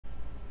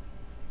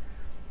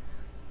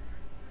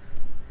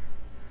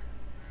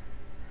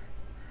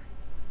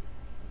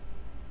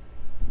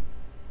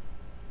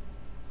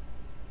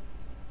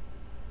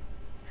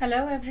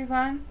Hello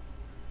everyone.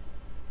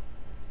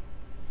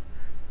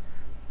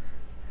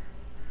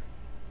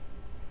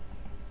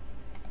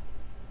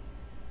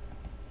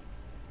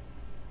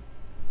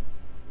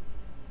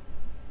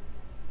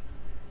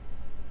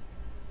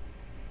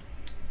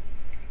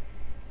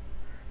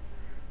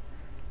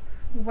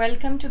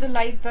 Welcome to the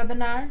live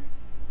webinar,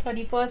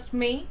 31st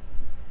May.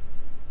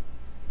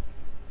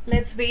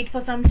 Let's wait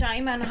for some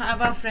time and have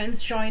our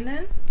friends join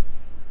in.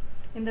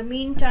 In the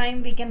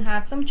meantime, we can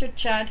have some chit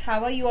chat.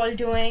 How are you all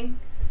doing?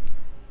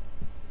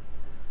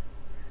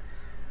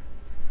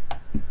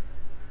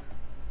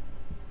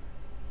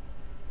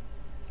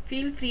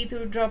 Feel free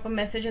to drop a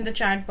message in the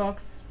chat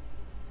box.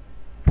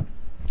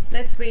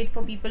 Let's wait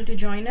for people to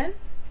join in.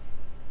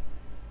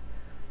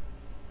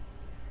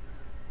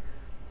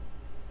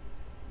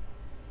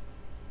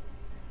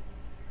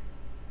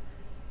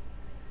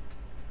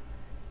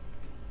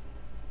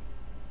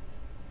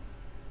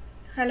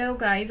 Hello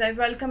guys, I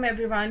welcome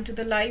everyone to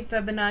the live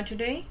webinar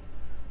today.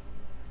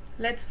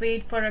 Let's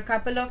wait for a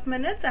couple of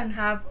minutes and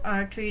have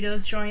our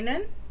traders join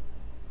in.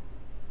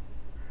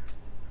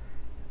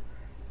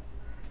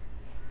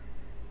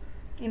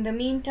 In the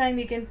meantime,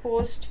 you can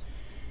post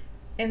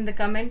in the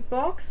comment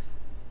box.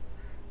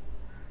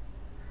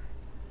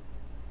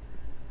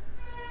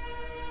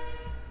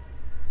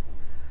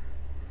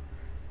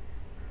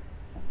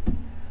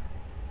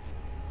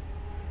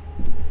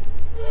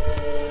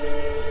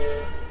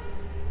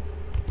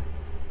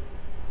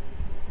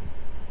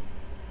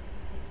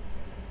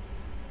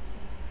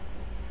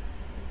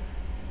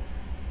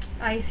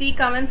 I see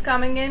comments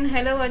coming in.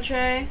 Hello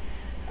Ajay,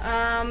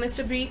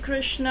 Mr. B.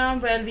 Krishna.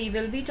 Well, we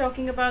will be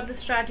talking about the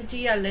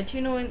strategy. I'll let you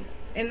know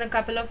in a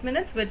couple of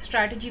minutes which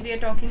strategy we are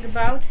talking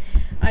about.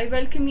 I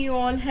welcome you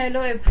all.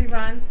 Hello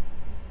everyone.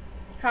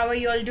 How are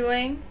you all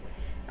doing?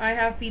 I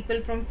have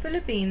people from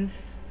Philippines,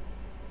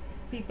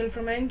 people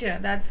from India.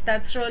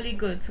 That's really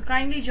good. So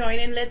kindly join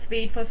in. Let's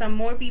wait for some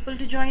more people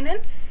to join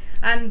in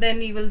and then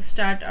we will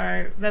start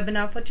our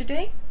webinar for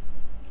today.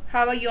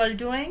 How are you all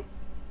doing?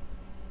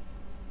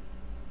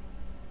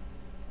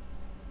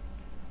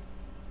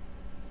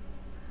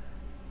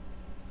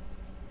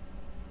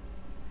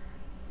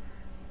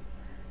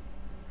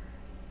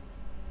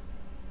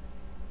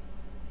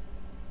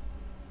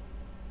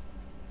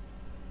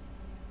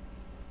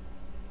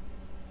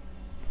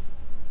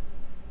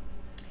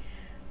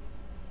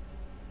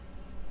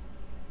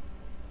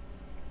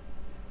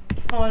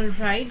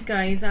 Alright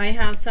guys, I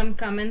have some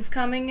comments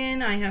coming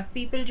in. I have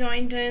people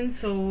joined in,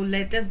 so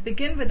let us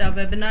begin with our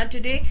webinar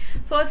today.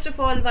 First of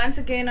all, once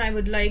again I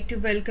would like to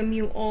welcome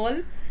you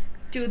all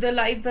to the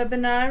live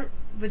webinar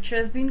which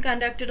has been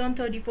conducted on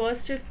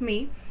 31st of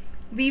May.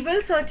 We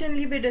will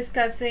certainly be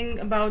discussing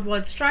about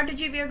what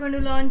strategy we are going to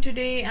learn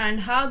today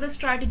and how the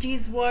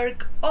strategies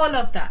work, all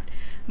of that.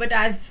 But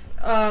as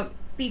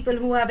people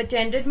who have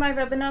attended my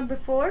webinar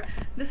before,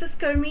 this is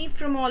Karmeet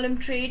from OLYMP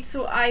TRADE.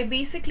 So I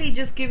basically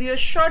just give you a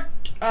short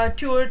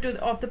tour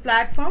of the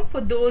platform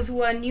for those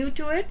who are new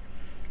to it,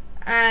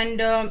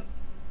 and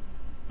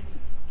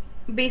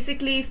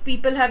basically if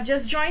people have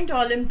just joined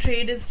OLYMP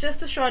TRADE, it's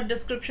just a short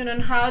description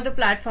on how the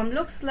platform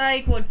looks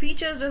like, what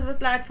features does the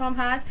platform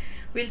has.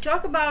 We'll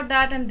talk about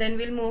that and then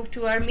we'll move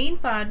to our main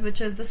part, which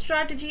is the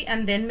strategy,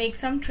 and then make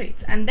some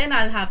trades, and then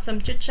I'll have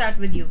some chit chat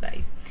with you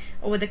guys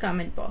over the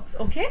comment box.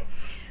 Okay,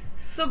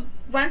 so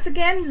once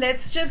again,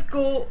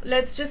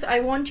 I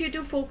want you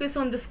to focus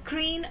on the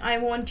screen. I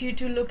want you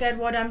to look at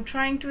what I'm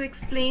trying to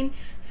explain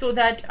so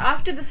that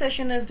after the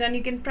session is done,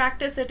 you can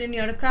practice it in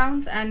your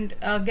accounts and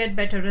get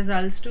better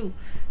results too.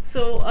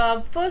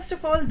 So first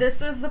of all,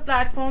 this is the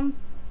platform.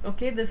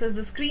 Okay, this is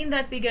the screen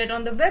that we get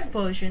on the web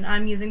version.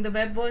 I'm using the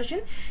web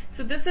version.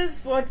 So this is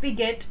what we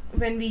get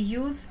when we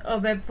use a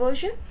web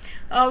version.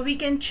 We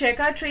can check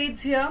our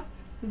trades here.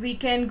 We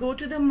can go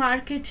to the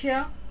market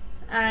here,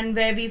 and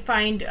where we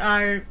find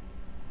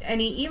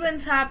any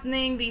events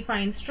happening, we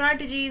find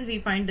strategies, we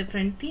find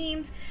different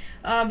themes,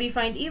 we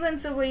find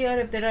events over here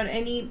if there are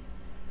any.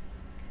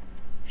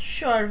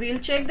 Sure, we'll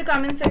check the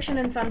comment section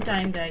in some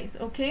time guys.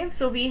 Okay,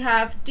 so we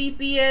have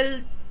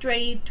TPL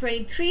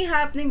 2023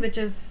 happening, which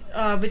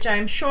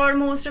I'm sure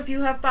most of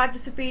you have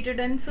participated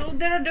in. So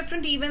there are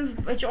different events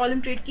which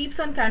OLYMP TRADE keeps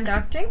on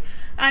conducting,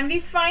 and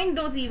we find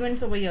those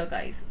events over here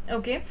guys.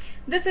 Okay,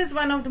 this is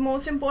one of the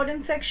most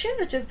important section,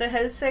 which is the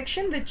help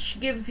section, which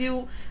gives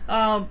you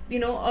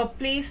a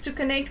place to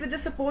connect with the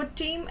support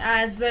team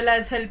as well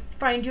as help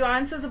find you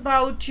answers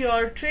about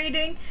your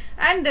trading.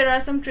 And there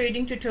are some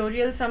trading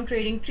tutorials, some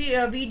trading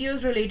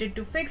videos related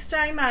to fixed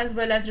time as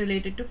well as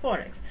related to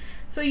forex.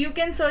 So you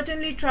can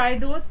certainly try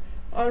those.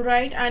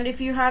 Alright, and if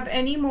you have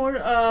any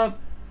more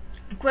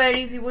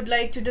queries you would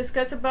like to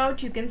discuss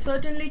about, you can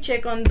certainly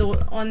check on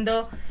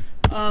the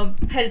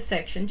help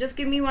section. Just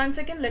give me 1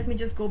 second. Let me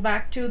just go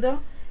back to the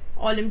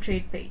OLYMP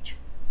TRADE page.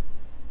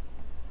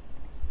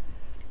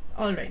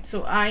 Alright,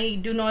 so I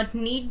do not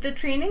need the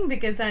training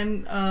because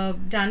I'm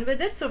done with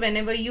it. So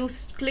whenever you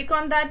click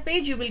on that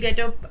page, you will get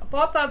a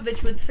pop-up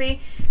which would say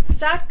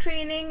start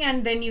training,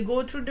 and then you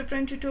go through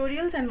different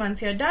tutorials, and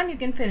once you're done you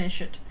can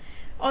finish it.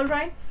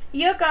 Alright,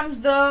 here comes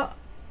the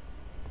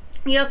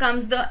here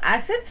comes the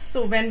assets.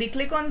 So when we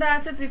click on the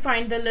assets, we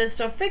find the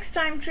list of fixed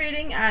time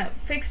trading,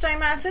 fixed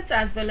time assets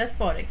as well as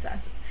forex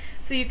assets.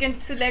 So you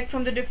can select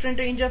from the different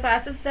range of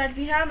assets that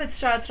we have. It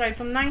starts right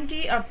from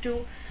 90 up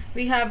to,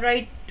 we have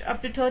right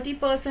up to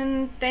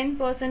 30%,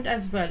 10%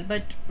 as well.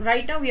 But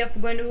right now we are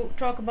going to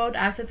talk about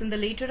assets in the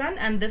later run,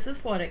 and this is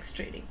forex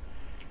trading.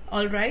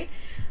 Alright,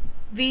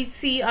 we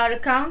see our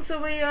accounts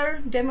over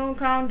here, demo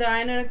account, the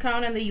INR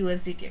account and the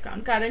USDT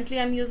account. Currently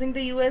I'm using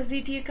the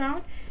USDT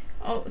account.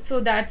 So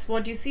that's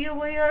what you see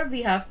over here.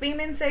 We have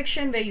payment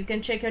section where you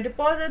can check your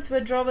deposits,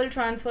 withdrawal,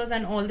 transfers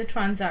and all the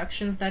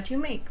transactions that you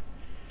make.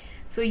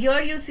 So here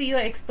you see your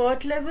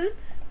expert level.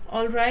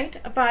 Alright,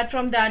 apart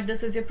from that,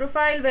 this is your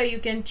profile where you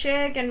can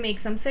check and make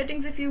some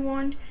settings if you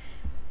want.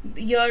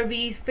 Here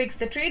we fix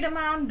the trade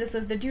amount, this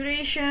is the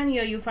duration,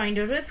 here you find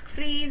a risk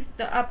freeze,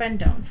 the up and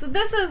down. So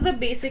this is the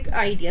basic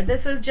idea.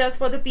 This is just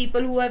for the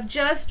people who have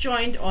just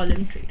joined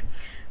OLYMP TRADE.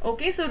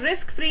 Okay, so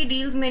risk-free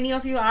deals, many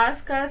of you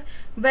ask us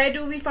where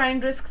do we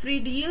find risk-free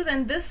deals,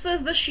 and this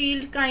is the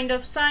shield kind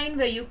of sign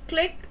where you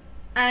click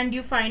and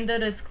you find the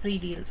risk-free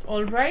deals.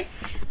 Alright,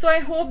 so I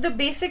hope the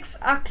basics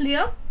are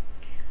clear.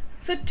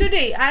 So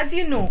today, as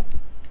you know,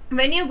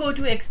 when you go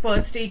to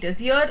expert status,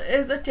 here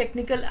is a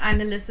technical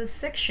analysis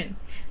section.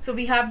 So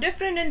we have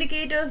different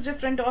indicators,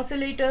 different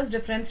oscillators,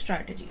 different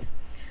strategies.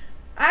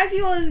 As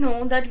you all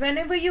know that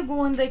whenever you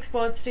go on the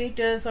expert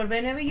status or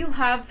whenever you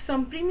have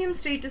some premium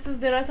statuses,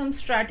 there are some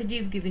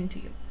strategies given to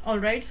you.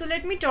 Alright, so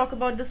let me talk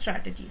about the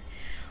strategies.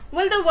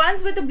 Well, the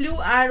ones with the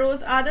blue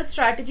arrows are the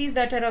strategies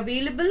that are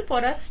available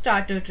for our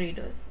starter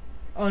traders.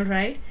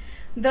 Alright,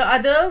 the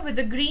other with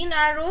the green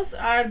arrows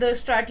are the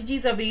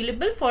strategies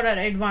available for our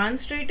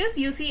advanced traders.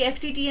 You see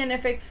FTT and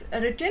FX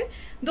written.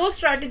 Those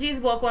strategies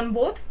work on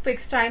both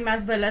fixed time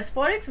as well as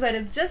forex,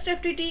 whereas just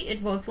FTT,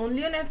 it works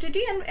only on FTT,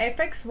 and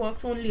FX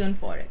works only on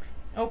forex.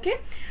 Okay,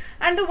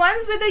 and the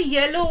ones with the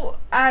yellow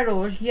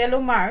arrow,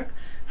 yellow mark,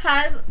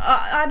 has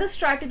are the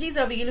strategies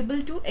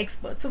available to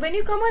experts. So when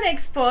you come on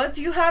expert,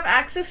 you have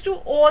access to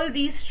all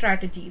these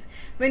strategies.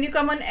 When you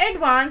come on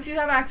advanced, you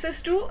have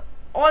access to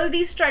all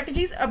these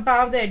strategies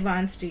above the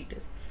advanced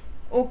status.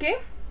 Okay,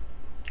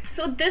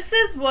 so this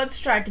is what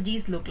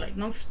strategies look like.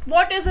 Now,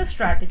 what is a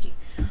strategy?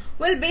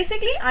 Well,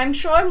 basically, I'm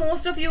sure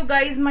most of you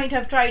guys might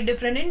have tried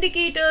different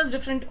indicators,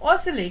 different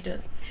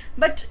oscillators.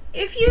 But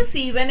if you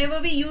see, whenever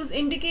we use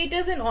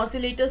indicators and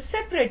oscillators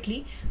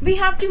separately, we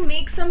have to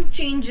make some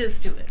changes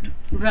to it,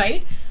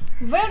 right?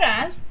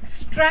 Whereas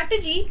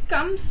strategy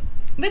comes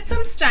with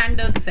some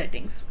standard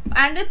settings,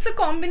 and it's a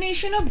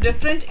combination of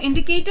different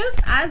indicators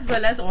as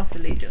well as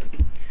oscillators.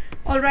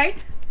 Alright,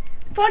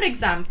 for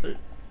example,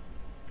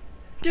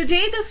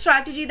 today the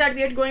strategy that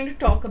we are going to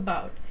talk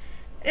about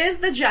is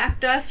the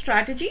Jack-Tar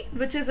strategy,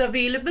 which is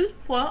available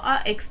for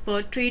our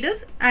expert traders,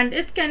 and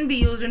it can be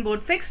used in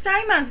both fixed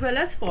time as well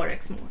as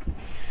forex mode.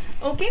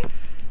 Okay,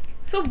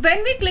 so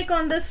when we click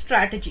on this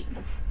strategy,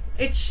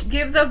 it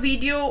gives a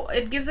video,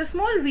 it gives a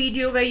small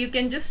video where you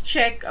can just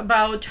check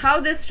about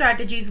how these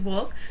strategies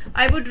work.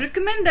 I would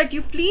recommend that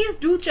you please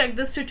do check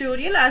this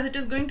tutorial, as it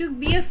is going to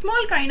be a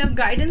small kind of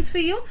guidance for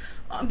you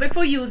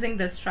before using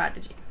this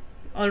strategy.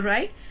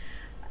 Alright,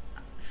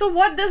 so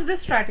what does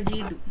this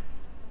strategy do?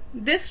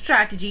 This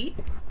strategy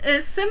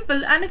is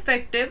simple and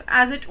effective,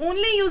 as it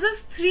only uses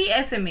 3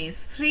 SMAs,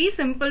 3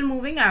 simple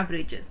moving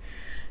averages.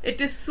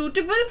 It is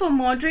suitable for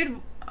moderate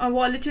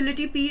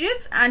volatility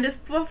periods and is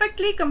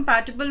perfectly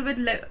compatible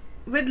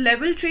with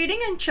level trading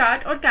and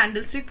chart or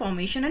candlestick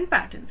formation and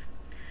patterns.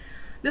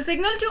 The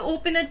signal to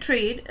open a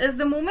trade is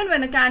the moment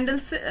when a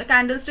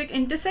candlestick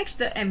intersects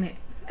the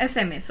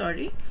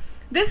SMA.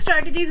 This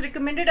strategy is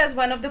recommended as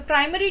one of the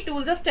primary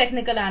tools of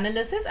technical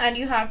analysis, and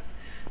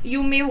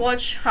you may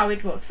watch how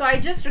it works. So I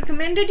just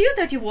recommended you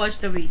that you watch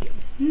the video.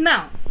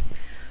 Now,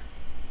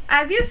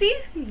 as you see,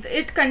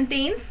 it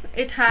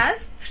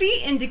has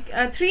three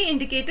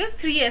indicators,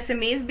 3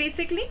 SMAs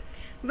basically.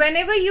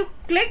 Whenever you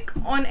click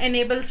on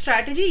enable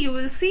strategy, you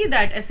will see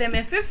that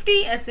SMA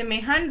 50,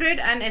 SMA 100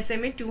 and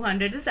SMA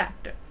 200 is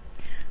active.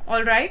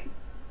 Alright,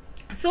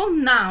 so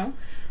now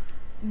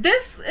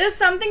this is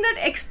something that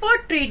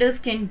expert traders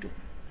can do.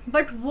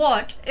 But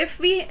what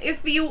if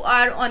you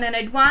are on an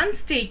advanced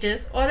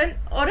status or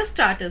a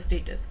starter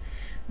status?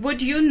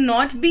 Would you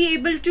not be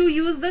able to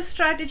use this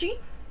strategy?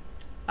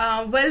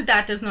 Well,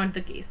 that is not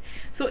the case.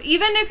 So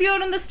even if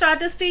you're on the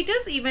starter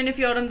status, even if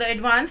you're on the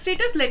advanced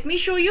status, let me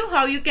show you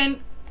how you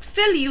can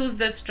still use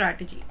this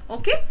strategy.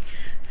 Okay,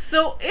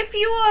 so if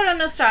you are on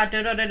a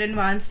starter or an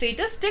advanced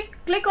status,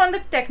 click on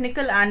the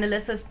technical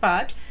analysis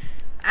part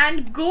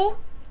and go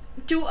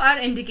to our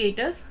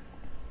indicators,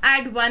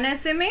 add 1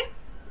 SMA,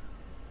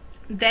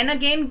 then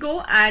again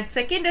go add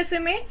second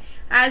SMA.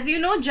 As you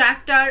know,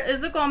 Jack-Tar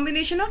is a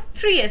combination of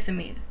 3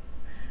 SMAs.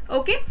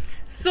 Okay,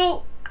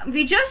 so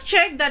we just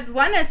checked that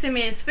one SMA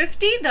is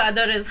 50, the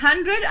other is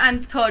 100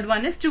 and third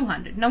one is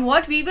 200. Now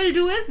what we will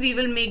do is we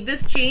will make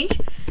this change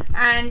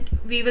and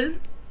we will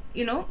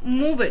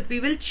move it. We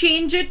will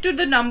change it to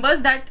the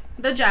numbers that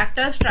the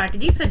Jack-Tar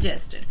strategy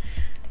suggested.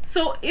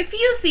 So if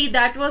you see,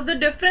 that was the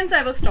difference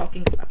I was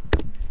talking about.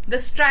 The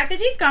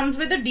strategy comes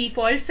with the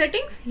default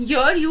settings.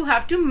 Here you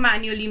have to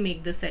manually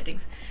make the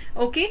settings.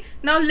 Okay,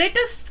 now let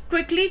us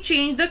quickly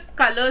change the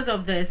colors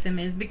of the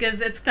SMAs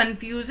because it's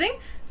confusing.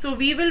 So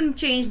we will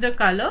change the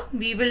color,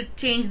 we will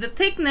change the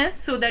thickness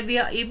so that we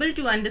are able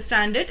to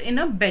understand it in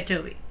a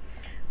better way.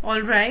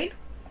 Alright.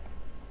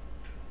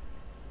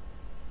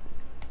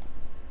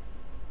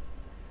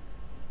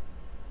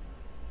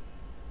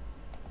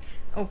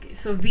 Okay,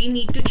 so we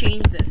need to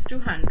change this to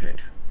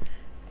 100,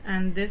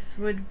 and this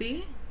would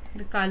be,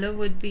 the color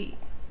would be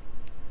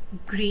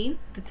green,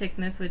 the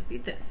thickness would be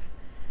this.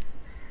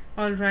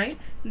 Alright,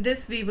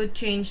 this we would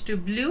change to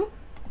blue.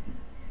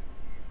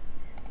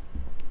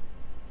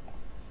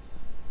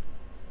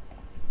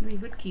 We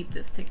would keep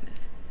this thickness.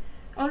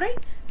 Alright,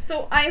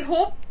 so I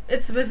hope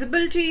it's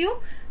visible to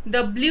you.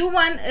 The blue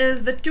one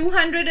is the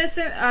 200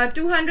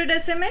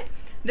 SMA,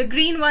 the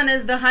green one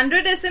is the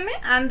 100 SMA,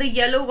 and the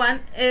yellow one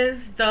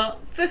is the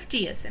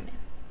 50 SMA.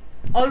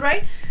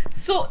 Alright,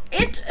 so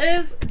it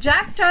is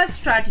Jack-Tar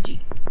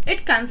strategy.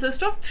 It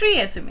consists of 3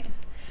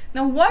 SMAs.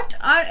 Now what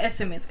are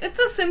SMAs? It's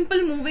a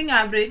simple moving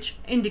average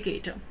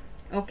indicator.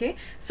 Okay,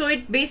 so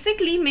it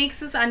basically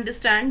makes us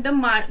understand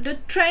the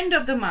trend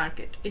of the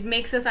market. It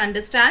makes us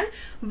understand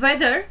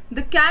whether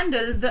the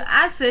candles, the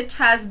asset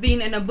has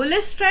been in a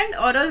bullish trend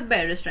or a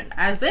bearish trend,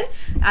 as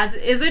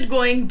is it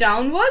going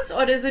downwards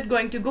or is it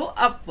going to go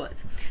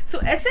upwards. So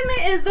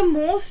SMA is the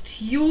most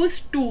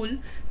used tool,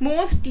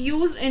 most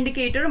used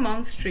indicator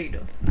amongst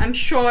traders. I'm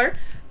sure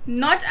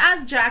not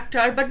as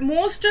Jack-Tar, but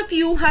most of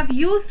you have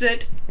used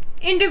it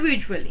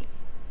individually,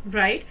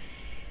 right?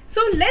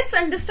 So let's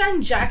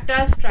understand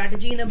Jack-Tar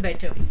strategy in a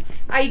better way.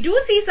 I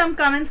do see some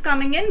comments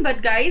coming in,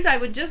 but guys, I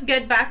would just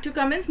get back to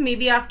comments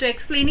maybe after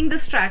explaining the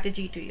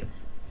strategy to you.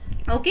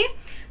 Okay,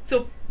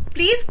 so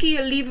please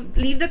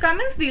leave the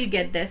comments, we'll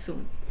get there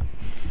soon.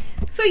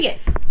 So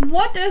yes,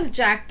 what is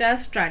Jack-Tar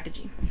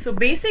strategy? So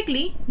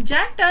basically,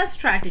 Jack-Tar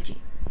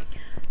strategy,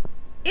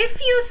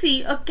 if you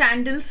see a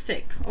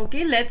candlestick,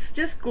 okay, let's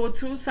just go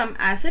through some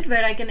asset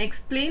where I can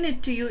explain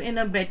it to you in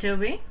a better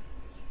way.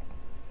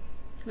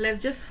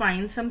 Let's just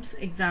find some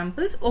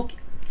examples. Okay,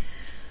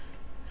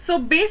 so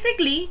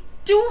basically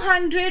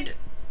 200,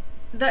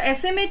 the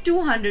SMA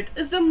 200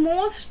 is the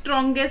most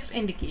strongest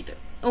indicator.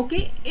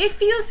 Okay,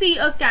 if you see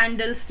a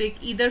candlestick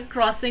either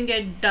crossing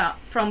it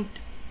from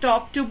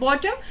top to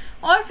bottom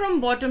or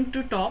from bottom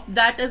to top,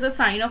 that is a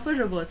sign of a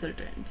reversal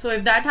trend. So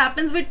if that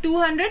happens with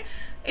 200,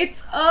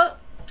 it's a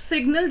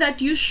signal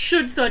that you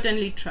should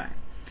certainly try.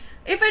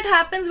 If it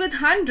happens with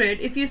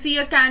 100, if you see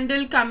a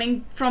candle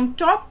coming from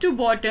top to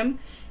bottom,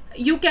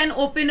 you can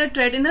open a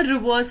trade in a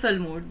reversal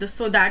mode.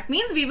 So that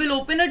means we will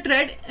open a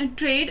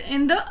trade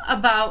in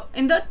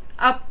the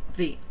up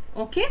way.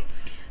 Okay,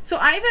 so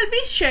I will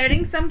be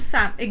sharing some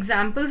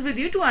examples with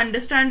you to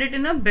understand it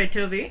in a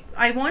better way.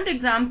 I want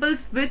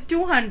examples with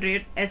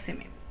 200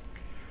 SMA.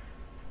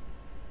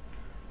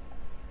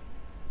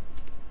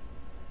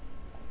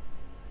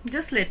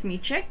 Just let me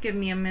check, give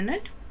me a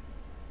minute.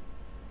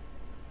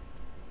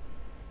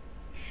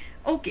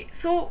 Okay,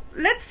 so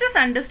let's just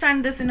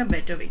understand this in a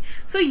better way.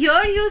 So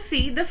here you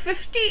see the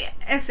 50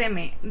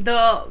 SMA,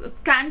 the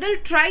candle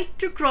tried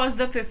to cross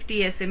the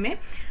 50 SMA,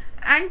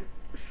 and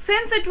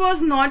since it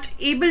was not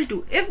able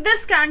to, if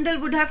this candle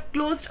would have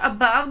closed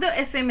above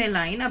the SMA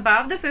line,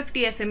 above the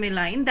 50 SMA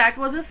line, that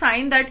was a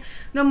sign that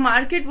the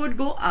market would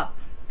go up.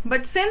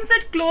 But since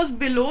it closed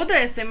below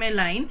the SMA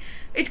line,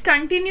 it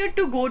continued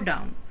to go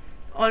down.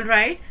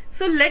 Alright,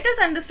 so let us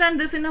understand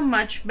this in a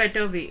much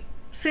better way.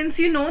 Since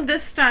you know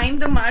this time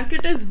the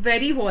market is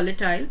very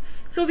volatile,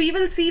 so we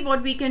will see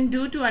what we can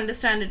do to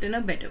understand it in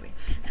a better way.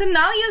 So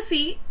now you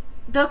see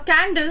the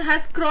candle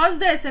has crossed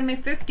the SMA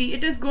 50,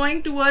 it is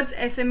going towards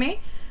SMA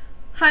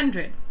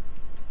 100.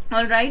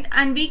 Alright,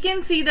 and we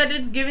can see that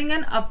it's giving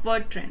an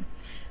upward trend.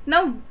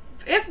 Now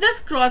if this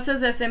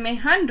crosses SMA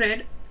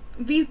 100,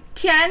 we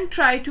can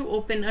try to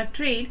open a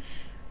trade,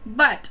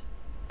 but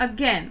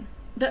again,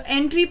 the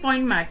entry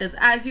point matters.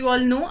 As you all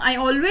know, I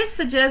always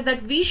suggest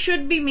that we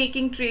should be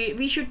making trade,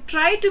 we should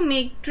try to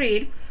make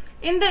trade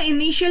in the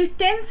initial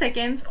 10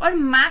 seconds or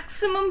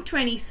maximum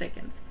 20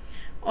 seconds.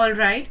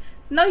 Alright,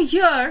 now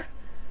here,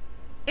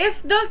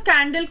 if the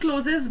candle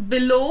closes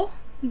below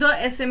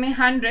the SMA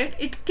 100,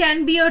 it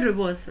can be a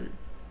reversal.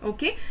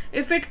 Okay,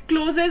 if it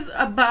closes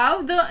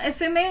above the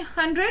SMA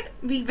 100,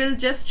 we will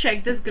just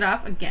check this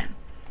graph again.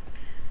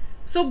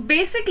 So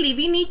basically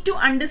we need to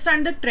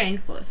understand the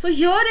trend first. So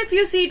here if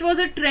you see, it was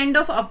a trend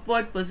of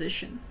upward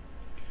position.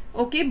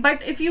 Okay,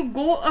 but if you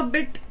go a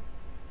bit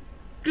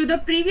to the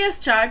previous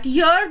chart,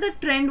 here the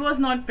trend was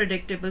not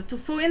predictable.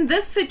 So in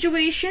this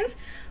situations,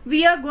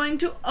 we are going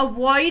to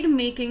avoid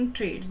making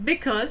trades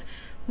because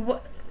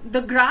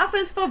the graph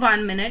is for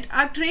 1 minute.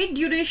 Our trade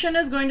duration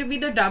is going to be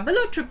the double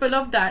or triple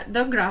of that,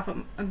 the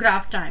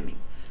graph timing.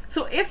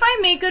 So if I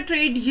make a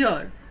trade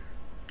here,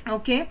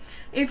 okay,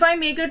 if I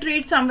make a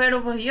trade somewhere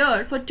over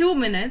here for 2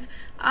 minutes,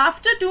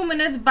 after 2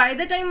 minutes, by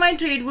the time my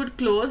trade would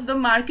close, the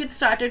market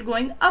started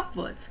going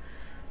upwards.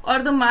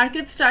 or the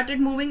market started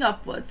moving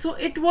upwards. So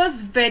it was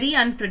very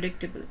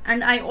unpredictable,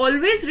 and I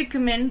always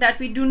recommend that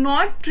we do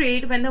not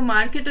trade when the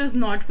market is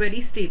not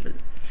very stable.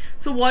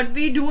 So what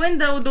we do in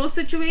those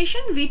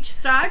situations, we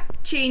start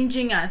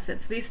changing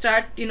assets. We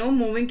start,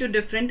 moving to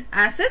different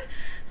assets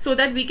so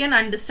that we can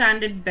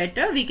understand it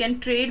better. We can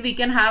trade, we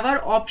can have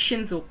our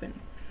options open.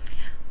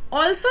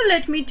 Also,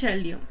 let me tell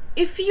you,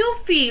 if you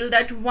feel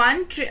that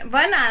one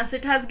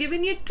asset has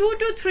given you 2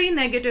 to 3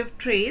 negative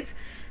trades,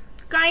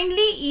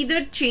 kindly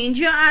either change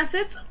your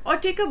assets or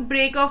take a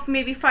break of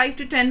maybe 5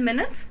 to 10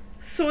 minutes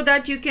so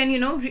that you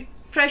can,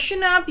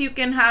 freshen up, you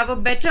can have a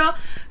better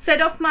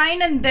set of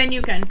mind, and then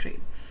you can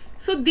trade.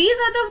 So these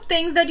are the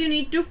things that you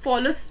need to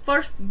follow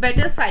for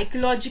better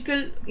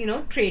psychological,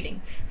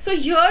 trading. So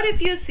here,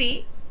 if you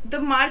see, the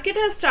market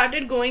has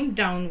started going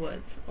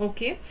downwards.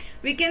 Okay,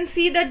 we can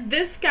see that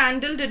this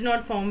candle did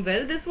not form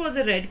well. This was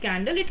a red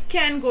candle. It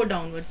can go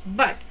downwards,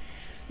 but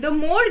the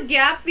more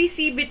gap we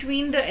see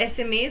between the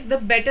SMAs, the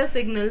better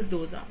signals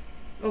those are.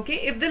 Okay,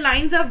 if the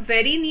lines are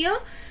very near,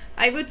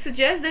 I would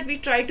suggest that we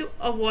try to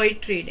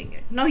avoid trading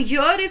it. Now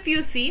here, if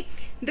you see,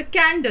 the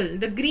candle,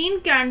 the green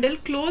candle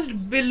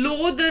closed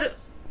below the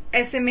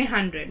SMA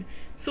 100.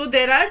 So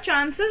there are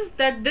chances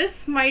that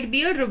this might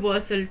be a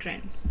reversal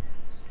trend.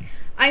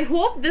 I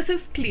hope this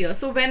is clear.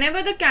 So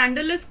whenever the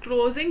candle is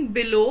closing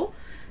below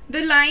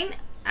the line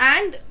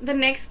and the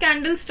next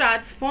candle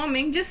starts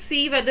forming, just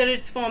see whether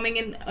it's forming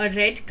in a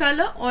red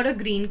color or a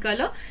green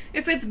color.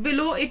 If it's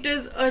below, it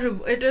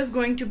is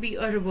going to be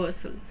a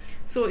reversal.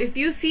 So if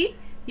you see,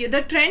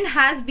 the trend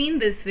has been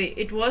this way.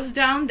 It was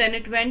down, then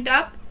it went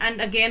up, and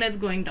again it's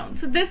going down.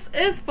 So this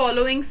is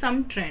following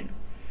some trend.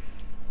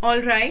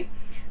 Alright,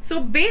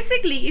 so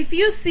basically if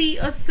you see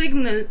a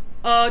signal,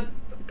 a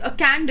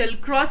candle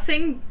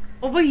crossing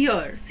over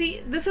here,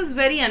 see, this is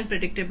very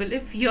unpredictable.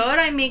 If here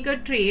I make a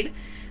trade,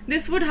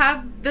 this would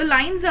have, the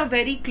lines are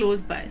very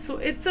close by, so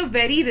it's a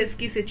very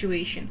risky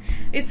situation.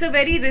 It's a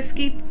very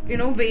risky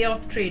way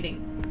of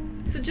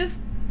trading. So just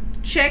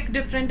check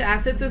different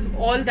assets is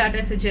all that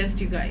I suggest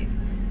you guys.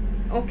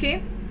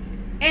 Okay,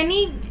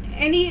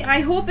 I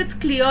hope it's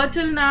clear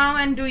till now.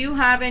 And do you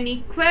have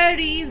any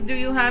queries? Do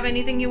you have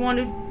anything you want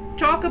to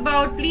talk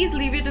about? Please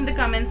leave it in the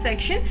comment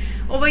section.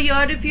 Over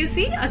here, if you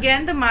see,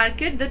 again the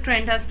market, the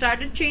trend has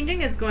started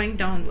changing. It's going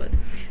downwards.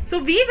 So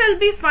we will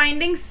be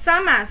finding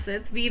some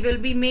assets, we will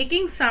be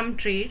making some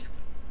trades.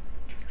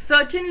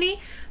 Certainly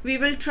we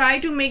will try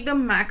to make the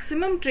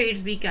maximum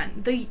trades we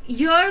can.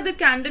 Here the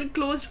candle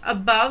closed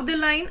above the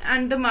line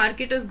and the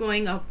market is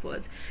going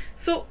upwards.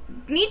 So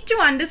need to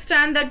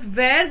understand that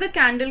where the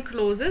candle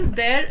closes,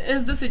 there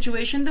is the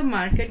situation the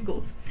market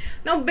goes.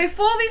 Now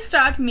before we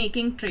start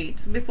making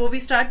trades, before we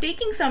start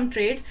taking some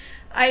trades,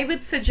 I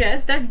would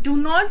suggest that do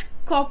not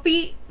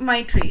copy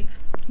my trades,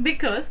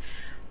 because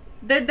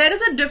there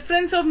is a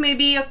difference of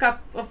maybe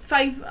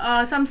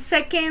some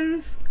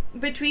seconds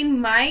between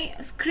my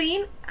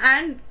screen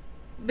and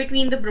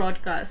between the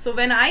broadcast. So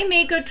when I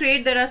make a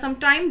trade, there are some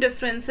time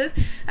differences,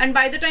 and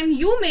by the time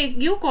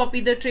you copy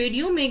the trade,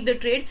 you make the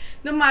trade,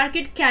 the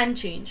market can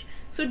change.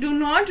 So do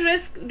not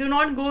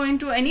go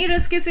into any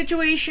risky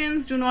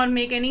situations, do not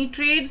make any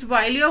trades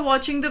while you are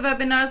watching the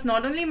webinars,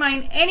 not only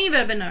mine, any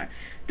webinar.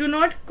 Do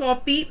not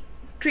copy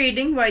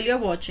trading while you are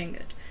watching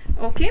it.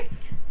 Okay,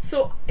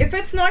 so if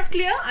it's not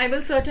clear, I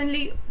will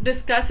certainly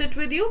discuss it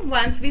with you.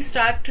 Once we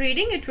start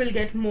trading, it will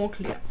get more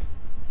clear.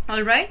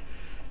 Alright,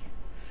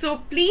 so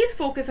please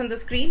focus on the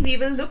screen. We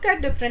will look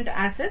at different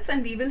assets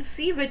and we will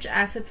see which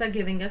assets are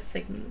giving us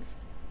signals.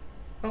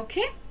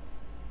 Okay,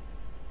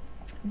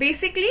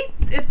 basically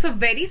it's a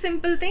very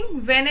simple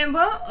thing.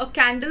 Whenever a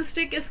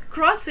candlestick is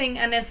crossing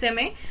an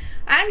SMA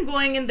and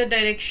going in the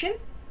direction,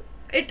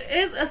 it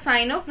is a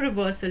sign of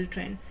reversal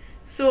trend.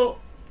 So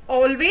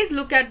always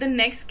look at the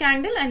next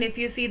candle, and if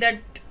you see that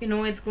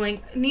it's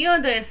going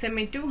near the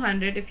SMA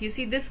 200, if you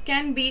see, this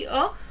can be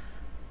a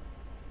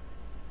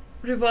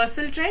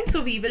reversal trend.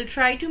 So we will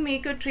try to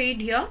make a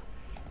trade here.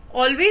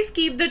 Always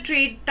keep the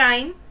trade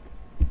time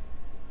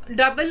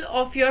double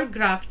of your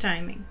graph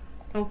timing.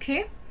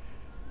 Okay,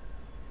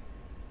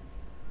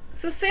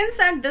 so since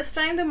at this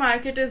time the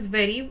market is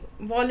very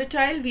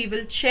volatile, we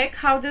will check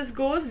how this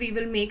goes. We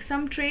will make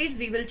some trades,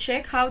 we will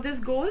check how this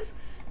goes,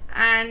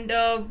 and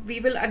we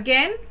will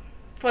again,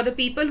 for the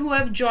people who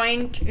have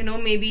joined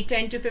maybe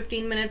 10 to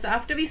 15 minutes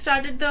after we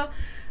started the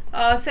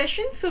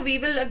session, so we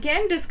will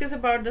again discuss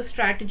about the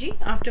strategy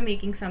after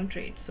making some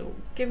trades. So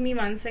give me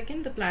 1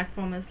 second, the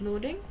platform is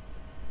loading.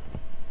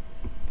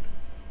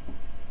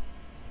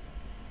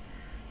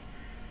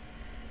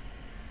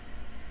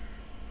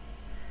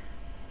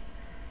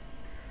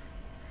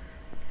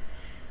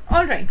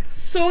 Alright,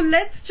 so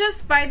let's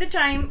just, by the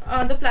time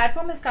the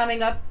platform is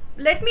coming up,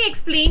 let me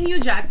explain you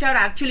Jactar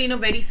actually in a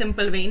very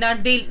simple way, in our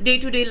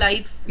day-to-day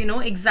life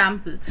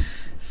example.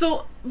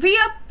 So we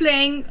are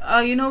playing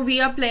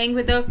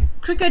with a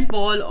cricket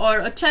ball or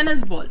a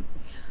tennis ball.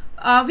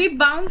 We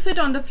bounce it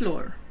on the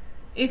floor.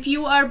 If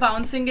you are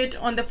bouncing it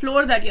on the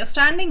floor that you're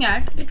standing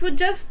at, it would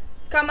just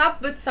come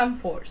up with some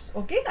force.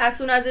 Okay, as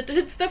soon as it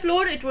hits the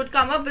floor, it would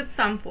come up with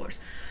some force.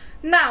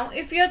 Now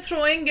if you're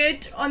throwing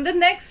it on the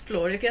next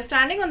floor, if you're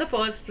standing on the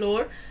first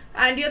floor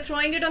and you're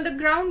throwing it on the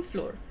ground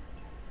floor,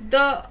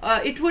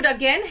 it would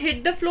again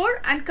hit the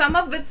floor and come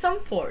up with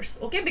some force,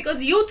 okay,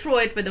 because you throw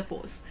it with a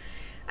force.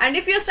 And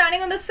if you're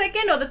standing on the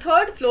second or the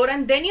third floor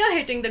and then you're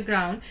hitting the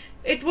ground,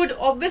 it would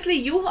obviously,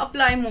 you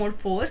apply more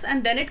force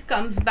and then it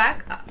comes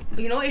back,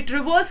 it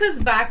reverses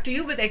back to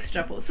you with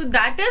extra force. So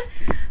that is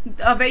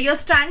where you're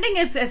standing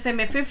is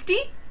SMA 50,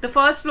 the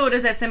first floor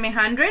is SMA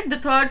 100, the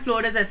third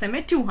floor is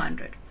SMA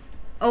 200.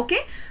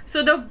 Okay,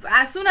 so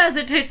as soon as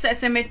it hits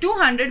SMA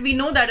 200, we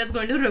know that it's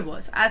going to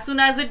reverse. As soon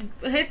as it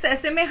hits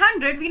SMA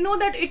 100, we know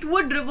that it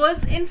would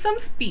reverse in some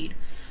speed.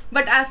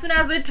 But as soon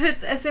as it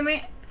hits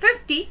SMA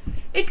 50,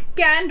 it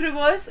can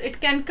reverse, it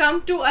can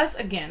come to us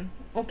again.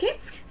 Okay,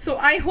 so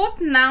I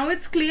hope now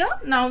it's clear.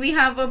 Now we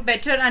have a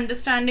better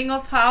understanding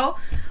of how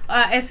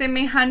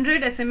SMA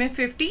 100, SMA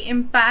 50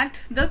 impacts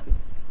the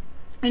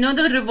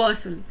the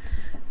reversal.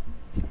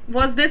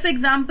 Was this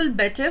example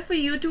better for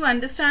you to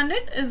understand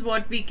it, is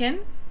what we can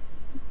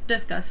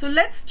discuss. So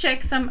let's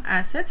check some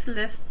assets.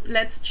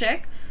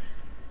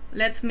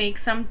 Let's make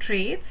some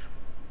trades.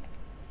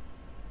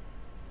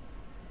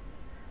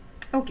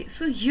 Okay,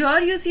 so here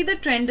you see the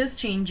trend is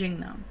changing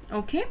now.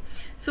 Okay,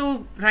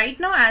 so right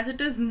now as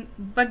it is,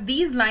 but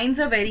these lines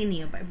are very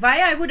nearby. Why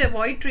I would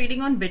avoid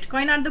trading on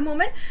Bitcoin at the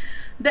moment?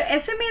 The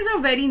SMAs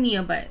are very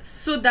nearby,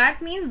 so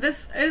that means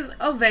this is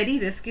a very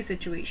risky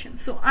situation.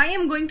 So I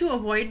am going to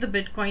avoid the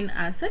Bitcoin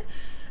asset.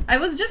 I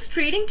was just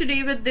trading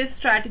today with this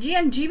strategy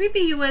and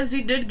GBP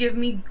USD did give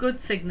me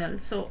good signal,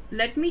 so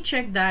let me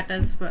check that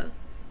as well.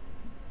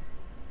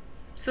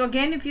 So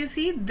again, if you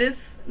see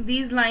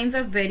these lines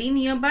are very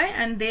nearby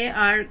and they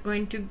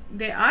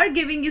are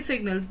giving you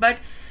signals, but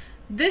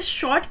this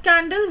short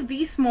candles,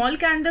 these small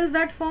candles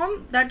that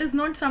form, that is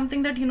not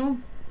something that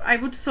I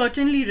would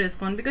certainly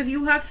risk on, because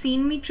you have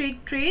seen me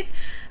take trades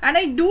and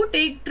I do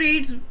take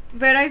trades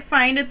where I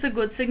find it's a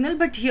good signal,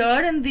 but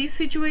here in these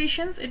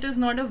situations it is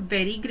not a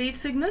very great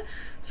signal,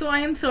 so I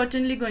am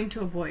certainly going to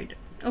avoid it.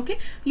 Okay,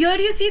 here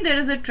you see there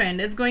is a trend,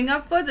 it's going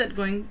upwards,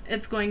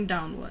 it's going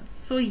downwards.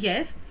 So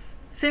yes,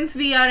 since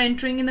we are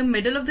entering in the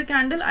middle of the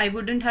candle, I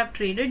wouldn't have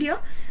traded here,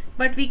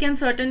 but we can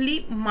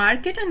certainly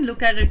mark it and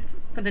look at it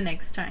for the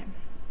next time.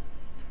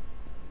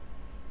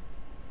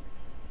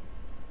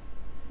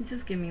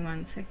 Just give me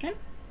 1 second.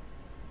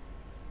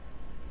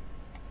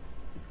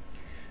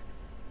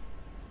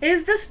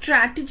 Is the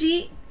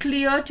strategy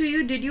clear to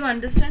you? Did you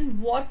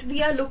understand what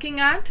we are looking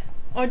at,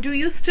 or do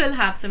you still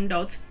have some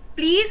doubts?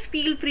 Please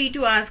feel free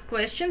to ask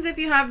questions if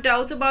you have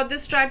doubts about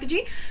this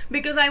strategy,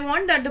 because I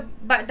want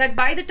that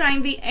by the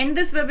time we end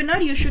this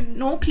webinar, you should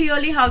know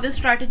clearly how this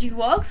strategy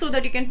works so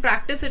that you can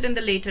practice it in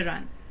the later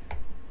run.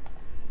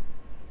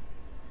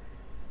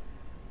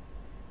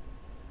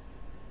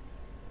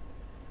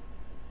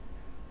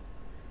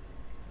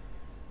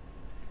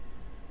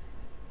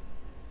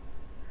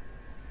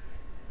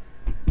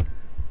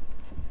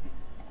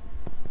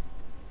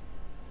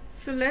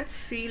 So let's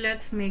see,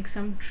 let's make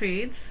some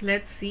trades.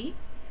 Let's see.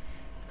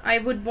 I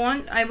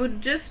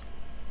would just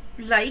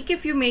like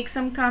if you make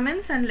some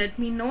comments and let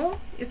me know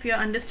if you're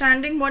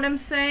understanding what I'm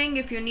saying.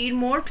 If you need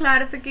more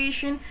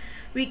clarification,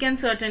 we can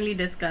certainly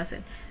discuss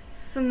it.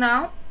 So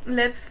now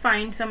let's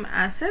find some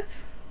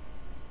assets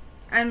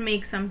and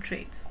make some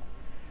trades.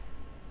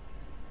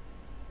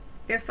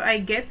 If I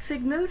get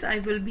signals, I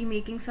will be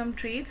making some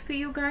trades for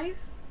you guys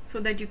so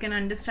that you can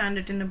understand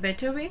it in a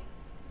better way.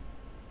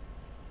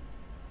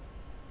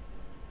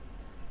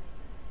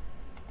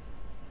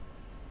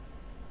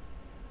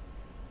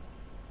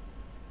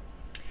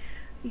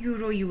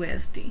 Euro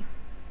USD.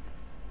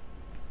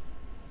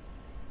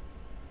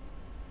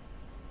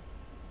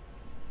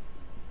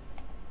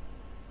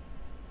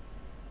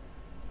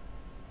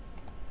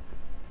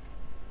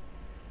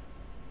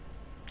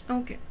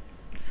 Okay,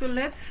 so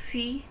let's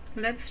see,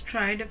 let's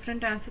try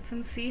different assets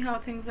and see how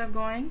things are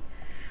going.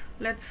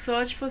 Let's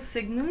search for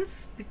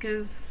signals,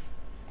 because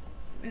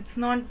it's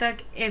not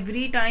that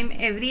every time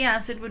every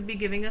asset would be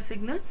giving a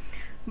signal.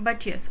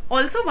 But yes,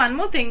 also one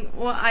more thing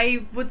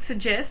I would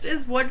suggest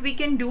is, what we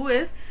can do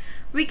is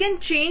we can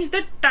change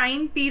the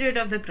time period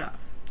of the graph.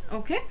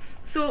 Okay,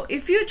 so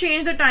if you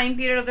change the time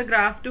period of the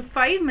graph to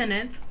 5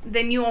 minutes,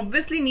 then you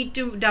obviously need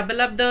to double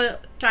up the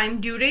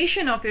time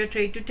duration of your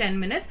trade to 10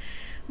 minutes,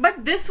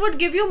 but this would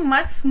give you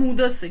much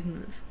smoother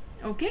signals.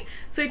 Okay,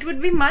 so it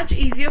would be much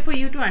easier for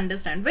you to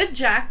understand. With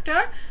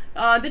Jactar,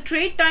 the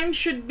trade time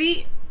should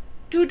be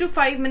 2 to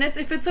 5 minutes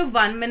if it's a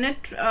 1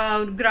 minute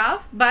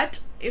graph, but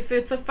if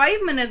it's a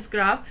 5 minutes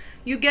graph,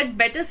 you get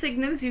better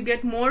signals, you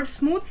get more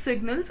smooth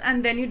signals,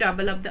 and then you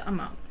double up the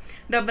amount,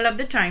 double up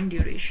the time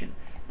duration.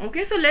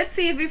 Okay, so let's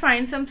see if we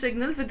find some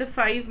signals with the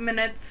 5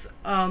 minutes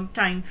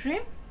time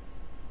frame.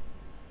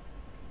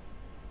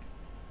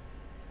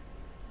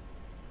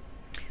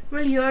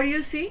 Well, here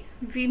you see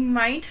we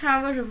might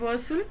have a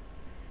reversal.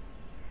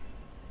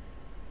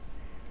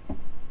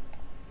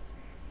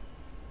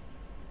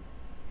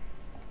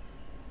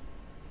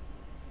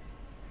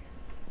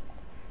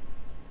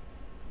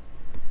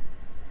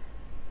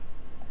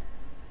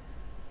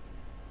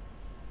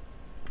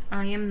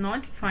 I am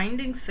not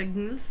finding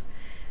signals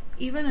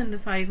even in the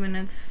 5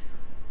 minutes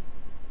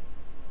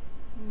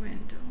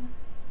window.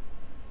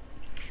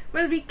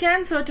 Well, we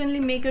can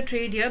certainly make a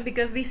trade here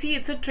because we see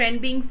it's a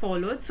trend being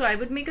followed. So I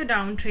would make a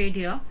down trade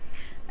here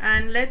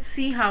and let's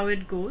see how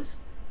it goes.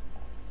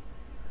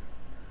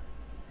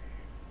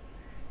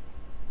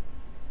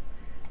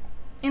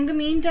 In the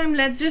meantime,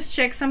 let's just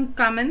check some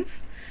comments.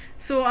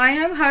 So I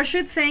have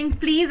Harshit saying,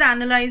 please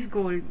analyze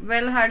gold.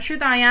 Well,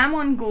 Harshit, I am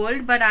on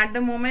gold, but at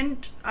the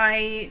moment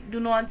I do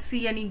not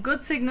see any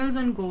good signals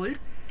on gold.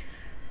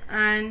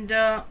 And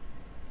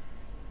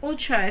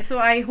Ochai, so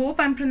I hope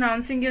I'm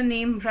pronouncing your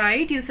name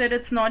right. You said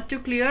it's not too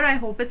clear. I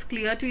hope it's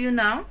clear to you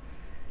now.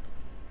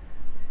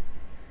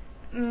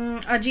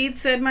 Ajit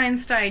said my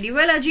Insta ID.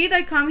 Well, Ajit,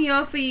 I come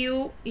here for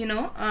you,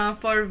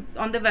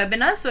 on the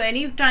webinar. So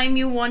anytime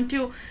you want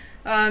to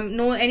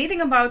know anything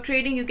about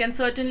trading, you can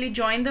certainly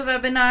join the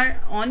webinar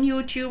on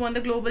YouTube on the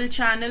global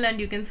channel, and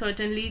you can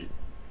certainly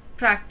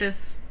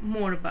practice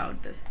more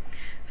about this.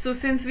 So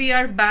since we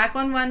are back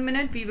on 1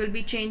 minute, we will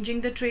be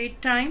changing the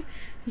trade time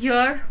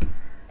here.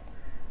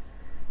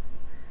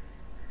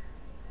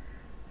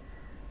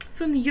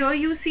 So here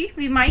you see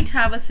we might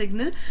have a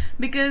signal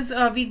because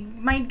we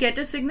might get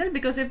a signal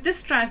because if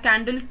this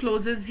candle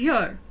closes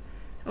here,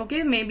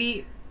 okay,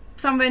 maybe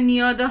somewhere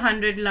near the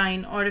 100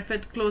 line, or if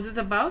it closes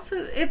above,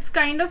 so it's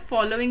kind of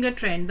following a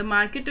trend. The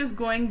market is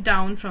going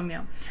down from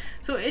here,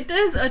 so it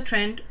is a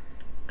trend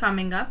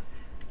coming up.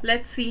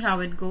 Let's see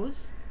how it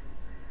goes.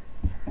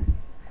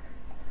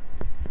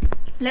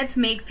 Let's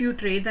make few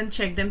trades and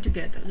check them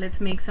together.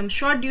 Let's make some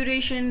short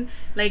duration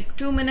like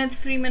 2 minutes,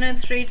 3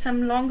 minutes trades,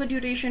 some longer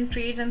duration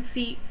trades, and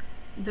see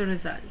the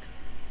results.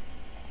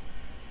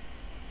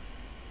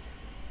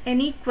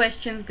 Any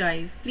questions,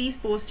 guys? Please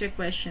post your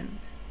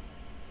questions.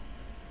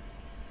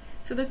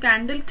 So the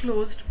candle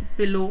closed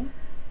below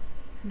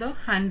the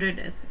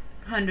 100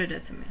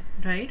 SMA,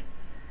 right?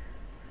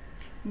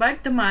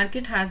 But the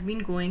market has been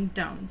going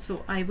down,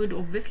 so I would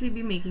obviously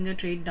be making a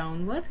trade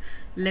downwards.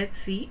 Let's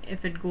see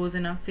if it goes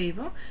in our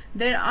favor.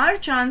 There are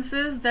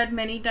chances that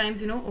many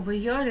times, over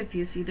here, if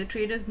you see, the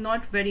trade is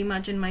not very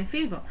much in my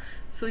favor.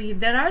 So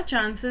there are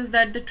chances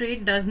that the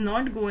trade does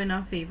not go in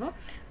our favor,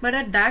 but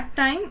at that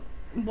time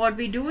what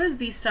we do is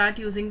we start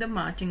using the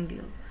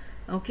martingale.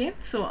 Okay,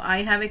 so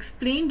I have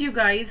explained you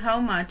guys how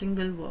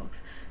martingale works.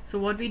 So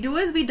what we do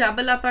is we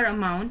double up our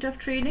amount of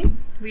trading.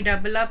 We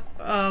double up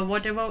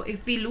whatever,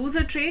 if we lose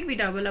a trade, we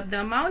double up the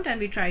amount and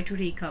we try to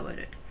recover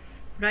it,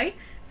 right?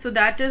 So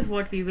that is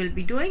what we will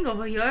be doing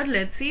over here.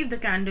 Let's see if the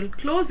candle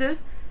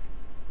closes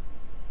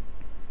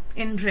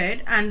in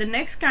red and the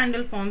next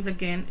candle forms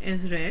again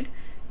is red.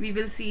 We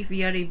will see if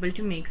we are able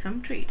to make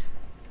some trades.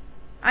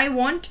 I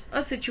want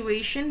a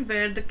situation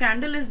where the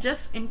candle is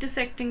just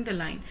intersecting the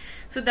line.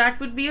 So that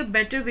would be a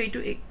better way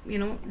to,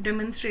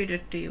 demonstrate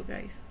it to you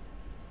guys.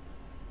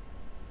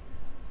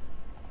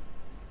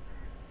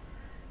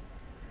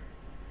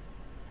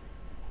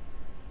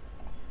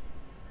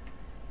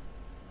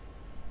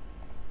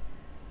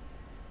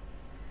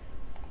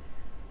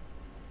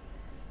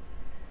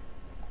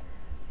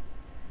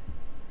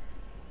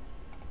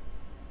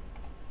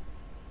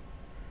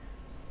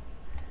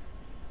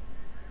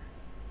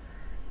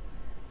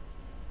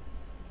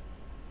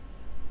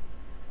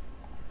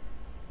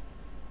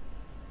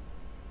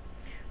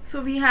 So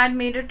we had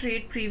made a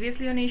trade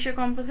previously on Asia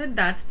Composite,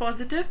 that's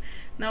positive.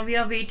 Now we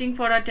are waiting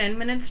for our 10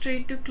 minutes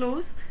trade to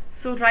close.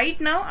 So right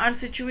now our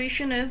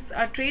situation is,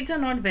 our trades are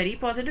not very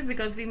positive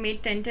because we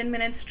made 10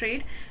 minutes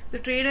trade. The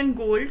trade in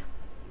gold,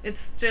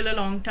 it's still a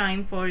long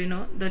time for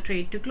the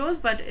trade to close,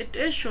 but it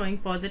is showing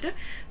positive.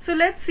 So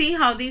let's see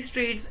how these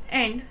trades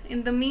end.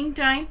 In the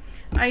meantime,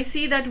 I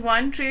see that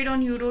one trade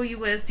on Euro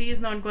USD is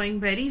not going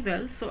very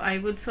well, so I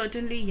would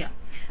certainly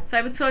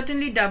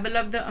double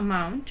up the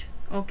amount.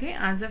 Okay,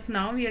 as of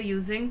now we are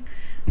using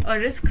a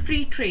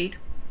risk-free trade.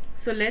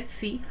 So let's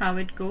see how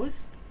it goes.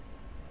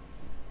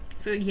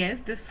 So yes,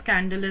 this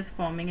candle is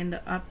forming in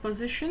the up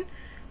position.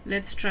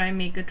 Let's try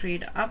make a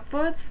trade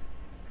upwards.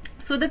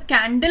 So the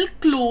candle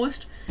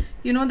closed,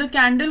 the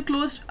candle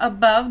closed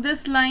above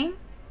this line.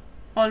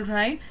 All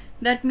right,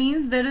 that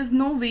means there is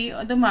no way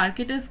the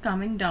market is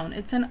coming down.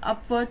 It's an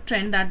upward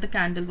trend that the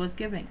candle was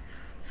giving.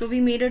 So we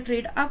made a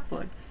trade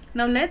upward.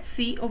 Now let's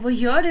see over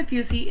here, if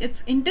you see,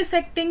 it's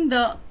intersecting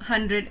the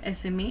 100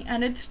 SMA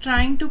and it's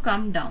trying to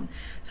come down.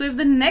 So if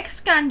the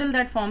next candle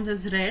that forms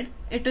is red,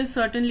 it is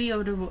certainly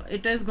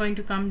it is going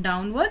to come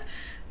downwards.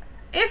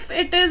 If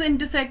it is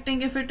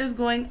intersecting, if it is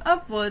going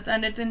upwards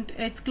and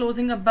it's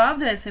closing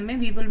above the SMA,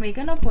 we will make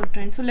an upward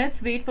trend. So let's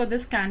wait for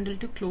this candle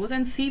to close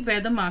and see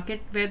where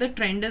the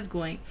trend is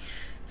going.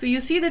 So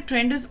you see the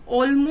trend is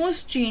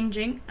almost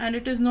changing and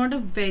it is not a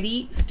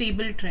very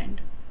stable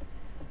trend.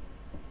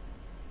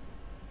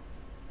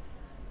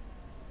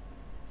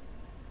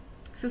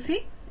 So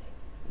see,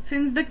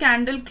 since the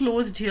candle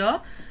closed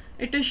here,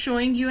 it is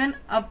showing you an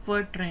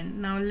upward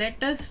trend. Now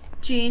let us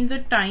change the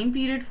time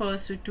period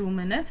first to 2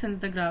 minutes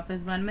since the graph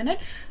is 1 minute.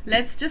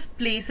 Let's just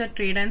place a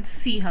trade and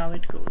see how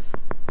it goes.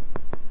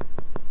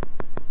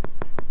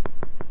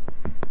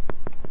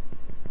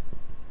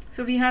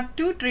 So we have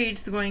 2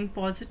 trades going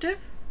positive,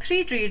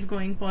 3 trades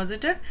going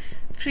positive,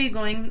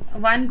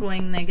 1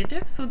 going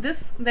negative. So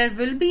there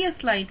will be a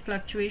slight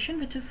fluctuation,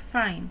 which is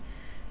fine.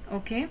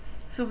 Okay,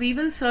 so we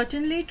will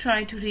certainly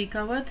try to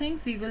recover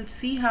things. We will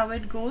see how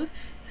it goes.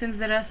 Since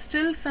there are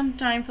still some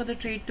time for the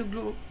trade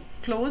to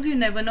close, you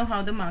never know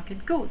how the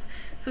market goes.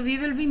 So we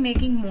will be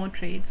making more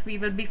trades. We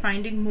will be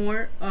finding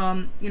more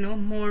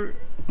more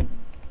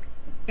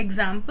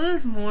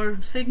examples, more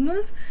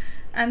signals,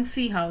 and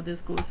see how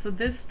this goes. So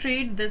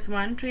this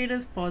one trade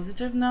is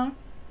positive now.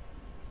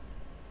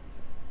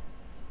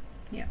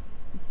 Yeah,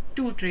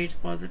 2 trades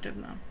positive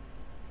now.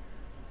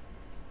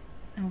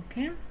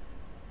 Okay,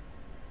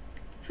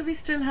 so we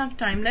still have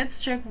time. Let's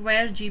check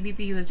where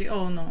GBP USD.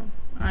 Oh no,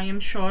 I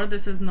am sure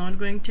this is not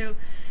going to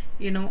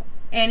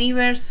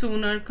anywhere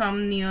sooner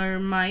come near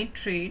my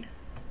trade.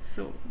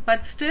 So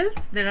but still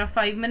there are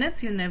 5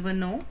 minutes, you never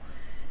know.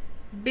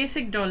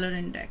 Basic dollar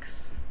index,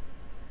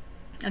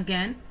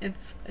 again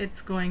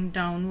it's going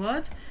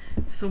downwards.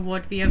 So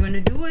what we are going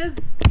to do is,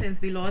 since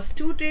we lost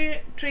 2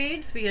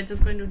 trades, we are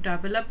just going to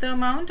double up the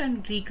amount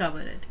and recover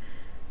it.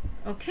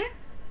 Okay,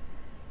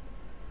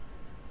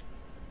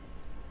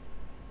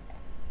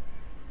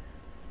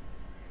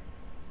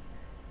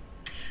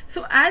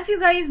 so as you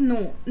guys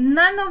know,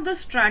 none of the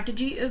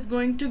strategy is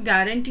going to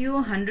guarantee you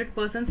 100%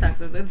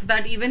 success. It's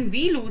that even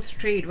we lose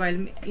trade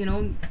while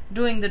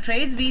doing the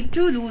trades, we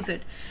too lose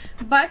it.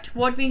 But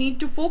what we need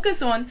to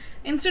focus on,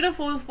 instead of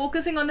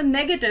focusing on the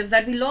negatives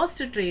that we lost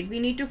a trade, we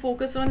need to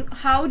focus on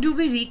how do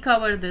we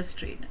recover this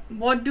trade.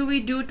 What do we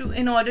do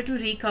in order to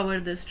recover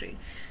this trade?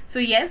 So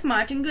yes,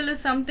 martingale is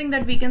something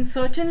that we can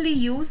certainly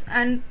use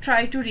and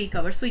try to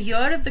recover. So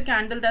here, if the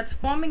candle that's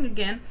forming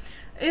again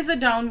is a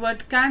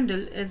downward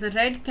candle, is a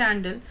red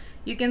candle,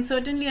 you can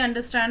certainly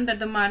understand that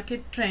the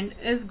market trend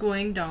is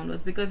going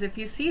downwards, because if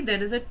you see,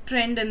 there is a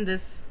trend in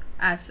this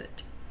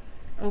asset.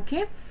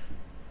 Okay,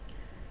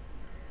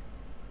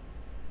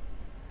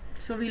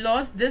 so we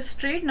lost this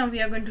trade, now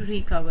we are going to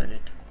recover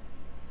it.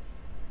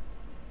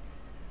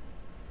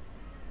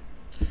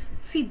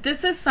 See,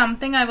 this is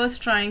something I was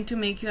trying to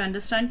make you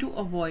understand to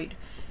avoid.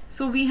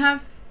 So we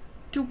have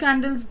 2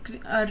 candles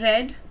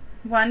red,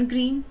 1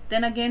 green,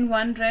 then again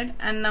 1 red,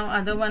 and now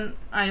other one,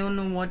 I don't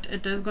know what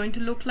it is going to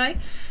look like,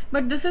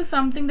 but this is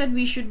something that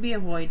we should be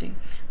avoiding,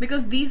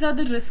 because these are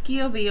the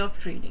riskier way of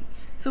trading.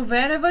 So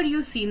wherever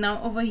you see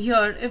now over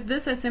here, if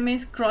this SMA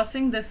is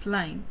crossing this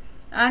line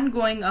and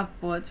going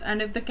upwards,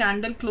 and if the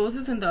candle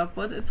closes in the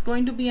upwards, it's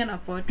going to be an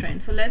upward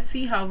trend. So let's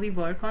see how we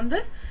work on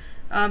this.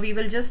 We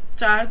will just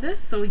star this.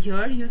 So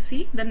here you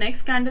see the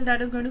next candle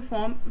that is going to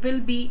form will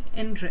be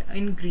in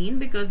green,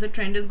 because the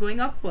trend is going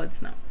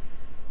upwards now.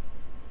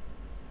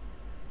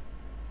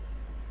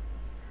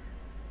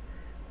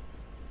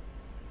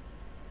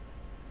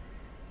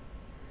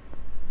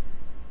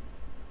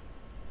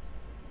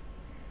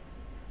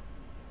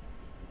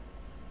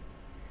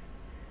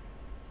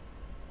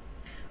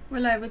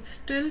 Well, I would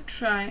still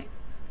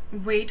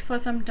wait for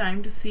some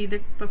time to see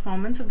the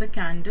performance of the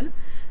candle,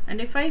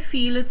 and if I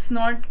feel it's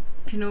not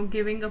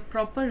giving a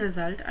proper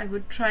result, I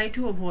would try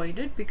to avoid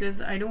it, because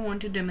I don't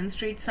want to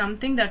demonstrate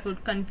something that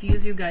would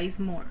confuse you guys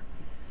more.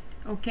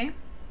 Okay,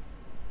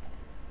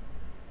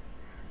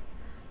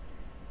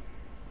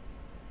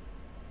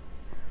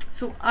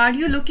 so are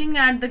you looking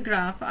at the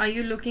graph? Are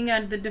you looking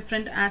at the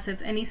different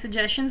assets? Any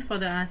suggestions for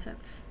the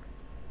assets?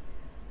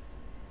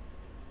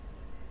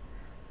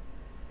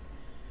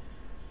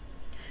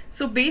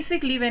 So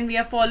basically, when we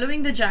are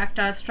following the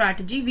Jack-Tar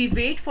strategy, we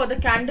wait for the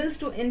candles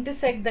to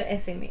intersect the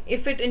SMA.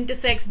 If it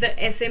intersects the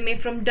SMA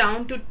from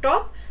down to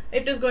top,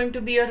 it is going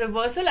to be a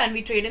reversal and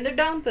we trade in the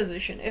down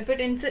position. If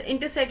it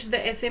intersects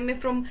the SMA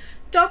from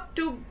top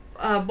to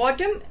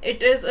bottom,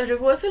 it is a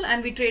reversal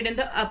and we trade in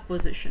the up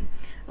position.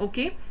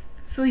 Okay,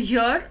 so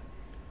here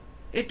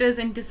it is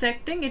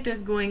intersecting, it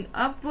is going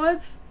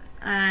upwards,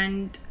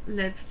 and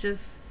let's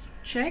just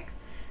check.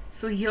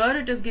 So here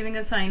it is giving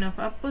a sign of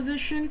up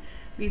position.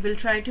 We will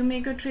try to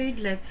make a trade.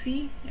 Let's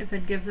see if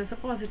it gives us a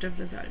positive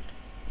result.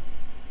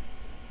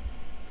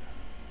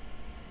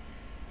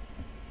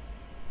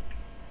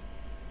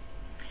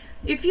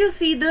 If you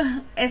see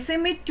the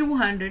SMA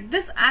 200,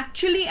 this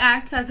actually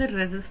acts as a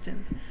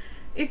resistance.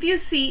 If you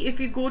see, if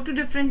you go to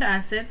different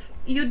assets,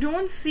 you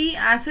don't see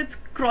assets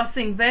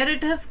crossing. Where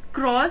it has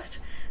crossed,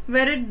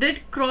 where it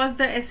did cross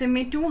the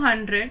SMA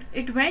 200,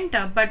 it went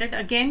up, but it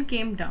again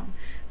came down.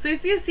 So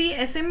if you see,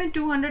 SMA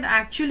 200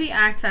 actually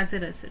acts as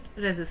a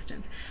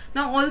resistance.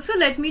 Now also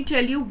let me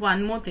tell you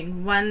one more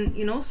thing, one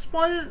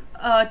small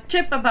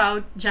tip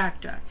about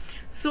Jack-Tar.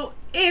 So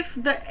if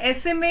the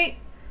SMA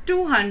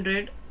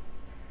 200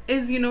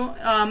 is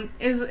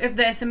if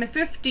the SMA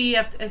 50,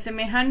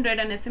 SMA 100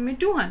 and SMA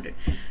 200,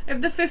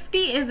 if the 50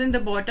 is in the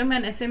bottom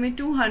and SMA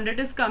 200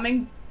 is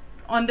coming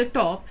on the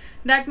top,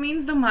 that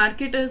means the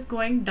market is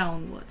going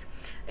downwards.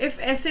 If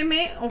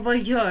SMA over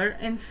here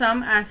in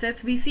some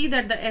assets, we see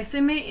that the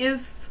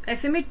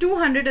SMA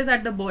 200 is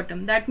at the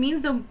bottom, that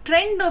means the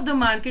trend of the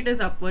market is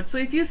upward. So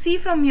if you see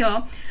from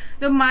here,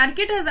 the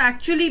market has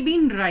actually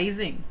been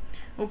rising.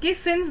 Okay,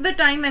 since the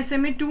time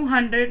SMA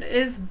 200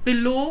 is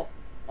below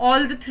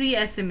all the 3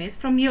 SMAs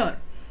from here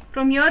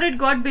it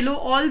got below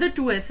all the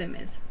 2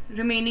 SMAs,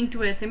 remaining 2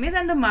 SMAs,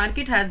 and the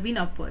market has been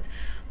upwards.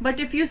 But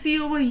if you see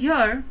over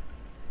here,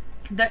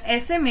 the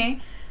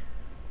SMA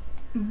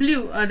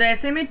blue, the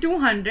SMA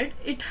 200,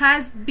 it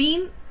has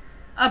been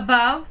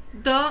above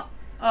the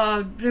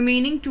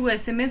remaining 2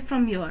 SMAs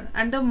from here,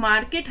 and the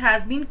market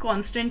has been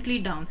constantly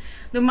down.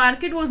 The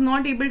market was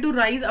not able to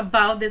rise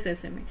above this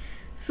SMA.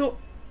 So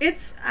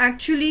it's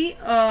actually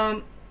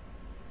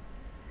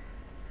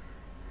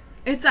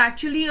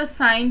a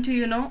sign to,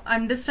 you know,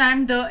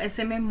 understand the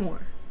SMA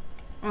more.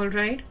 All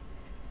right.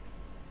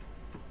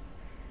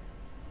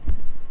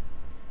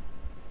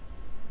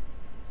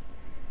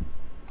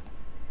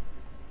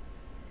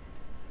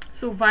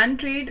 So one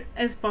trade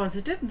is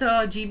positive,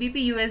 the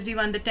GBP USD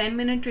one, the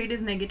 10-minute trade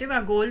is negative,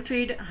 our gold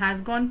trade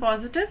has gone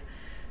positive.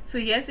 So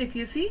yes, if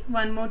you see,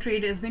 one more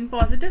trade has been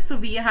positive, so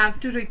we have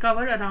to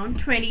recover around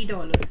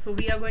 $20. So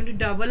we are going to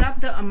double up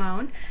the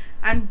amount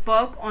and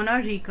work on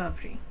our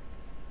recovery.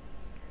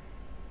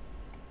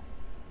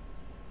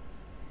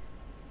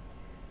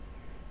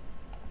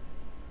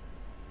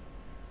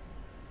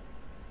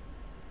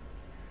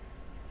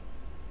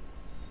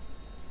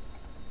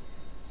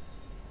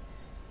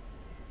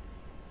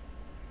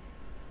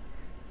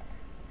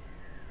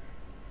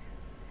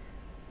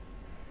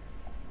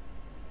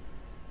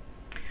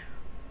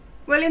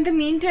 Well, in the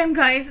meantime,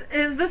 guys,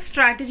 is the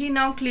strategy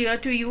now clear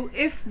to you?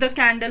 If the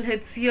candle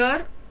hits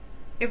here,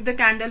 it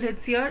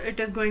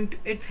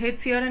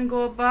hits here and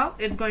go above,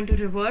 it's going to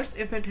reverse.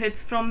 If it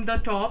hits from the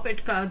top,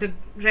 the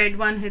red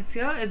one hits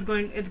here, it's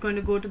going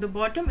to go to the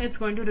bottom, it's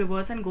going to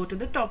reverse and go to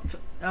the top,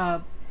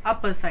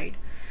 upper side.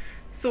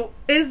 So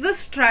is the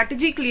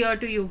strategy clear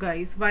to you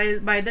guys? While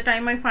by the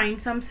time I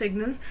find some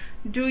signals,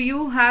 do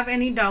you have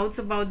any doubts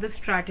about the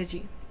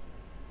strategy?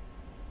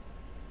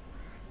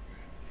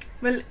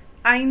 Well,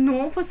 I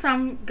know for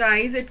some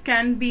guys it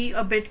can be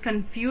a bit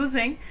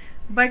confusing,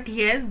 but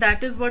yes,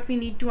 that is what we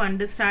need to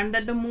understand,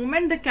 that the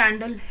moment the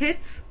candle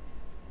hits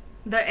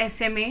the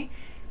SMA,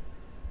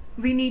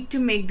 we need to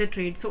make the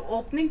trade. So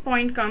opening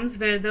point comes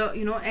where the,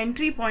 you know,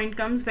 entry point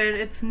comes where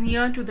it's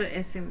near to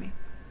the SMA.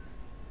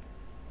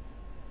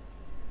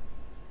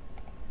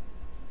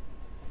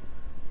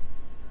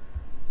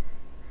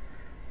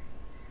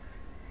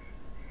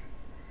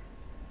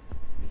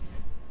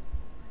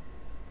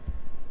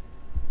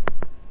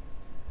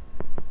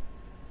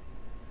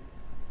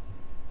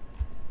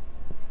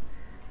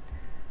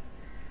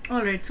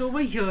 Alright, so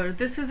over here,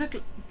 this is a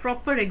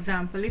proper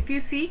example. If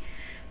you see,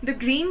 the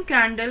green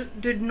candle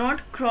did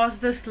not cross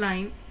this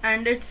line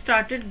and it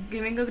started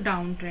giving a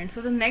downtrend.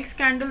 So the next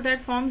candle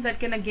that forms, that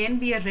can again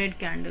be a red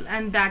candle,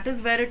 and that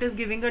is where it is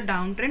giving a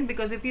downtrend,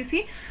 because if you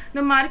see,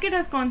 the market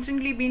has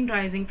constantly been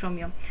rising from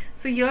here.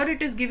 So here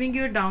it is giving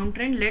you a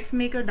downtrend. Let's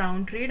make a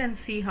down trade and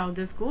see how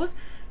this goes.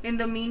 In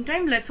the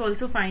meantime, let's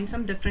also find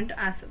some different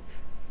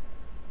assets.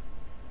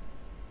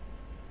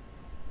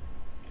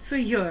 So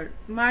here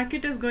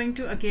market is going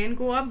to again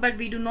go up, but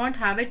we do not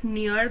have it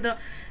near the,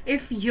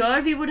 if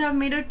here we would have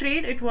made a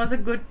trade, it was a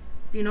good,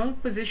 you know,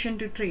 position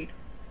to trade.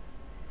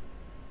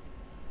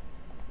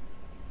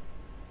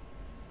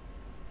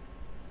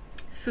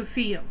 So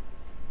see here,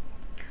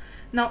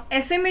 now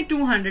SMA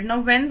 200,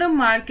 now when the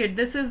market,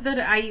 this is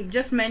the, I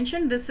just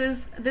mentioned,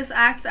 this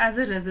acts as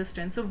a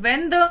resistance. So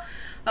when the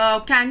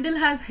candle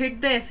has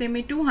hit the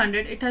SMA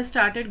 200, it has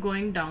started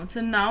going down. So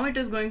now it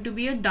is going to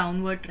be a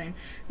downward trend.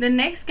 The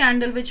next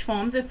candle which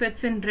forms, if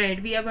it's in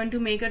red, we are going to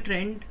make a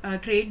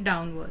trade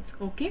downwards,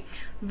 okay,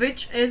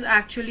 which is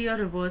actually a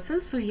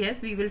reversal. So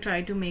yes, we will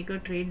try to make a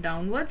trade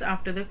downwards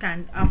after the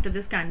after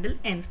this candle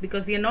ends,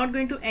 because we are not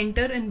going to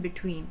enter in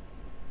between.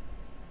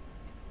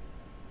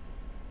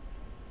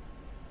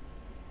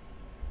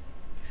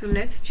 So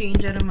let's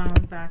change our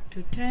amount back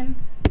to 10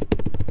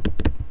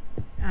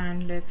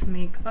 and let's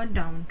make a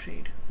down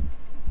trade.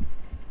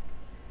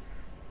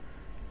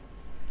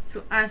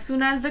 So as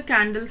soon as the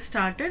candle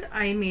started,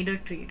 I made a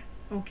trade.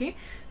 Okay,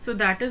 so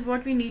that is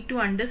what we need to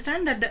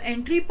understand, that the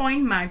entry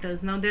point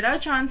matters. Now there are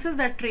chances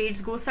that trades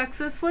go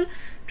successful,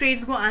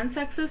 trades go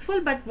unsuccessful,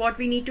 but what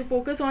we need to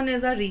focus on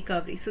is our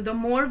recovery. So the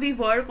more we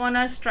work on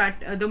our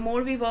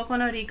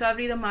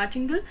recovery, the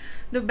martingale,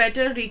 the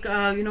better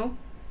you know,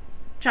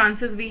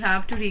 chances we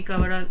have to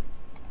recover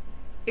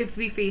if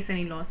we face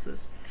any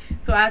losses.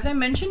 So as I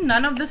mentioned,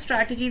 none of the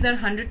strategies are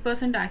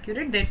 100%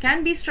 accurate. There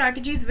can be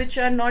strategies which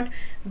are not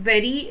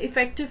very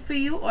effective for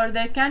you, or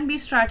there can be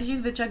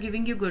strategies which are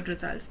giving you good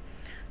results.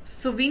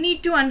 So we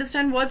need to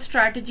understand what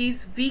strategies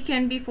we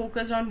can be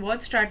focused on,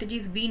 what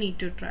strategies we need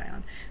to try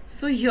on.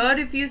 So here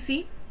if you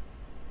see,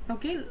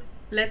 okay,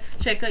 let's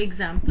check an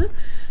example.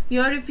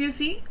 Here if you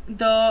see,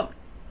 the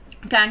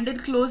candle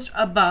closed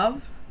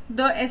above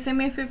the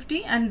SMA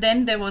 50 and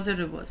then there was a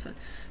reversal.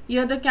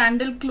 Here the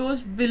candle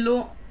closed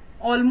below,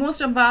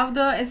 almost above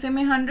the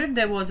SMA 100,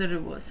 there was a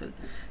reversal.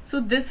 So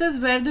this is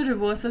where the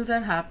reversals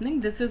are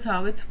happening. This is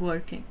how it's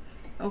working.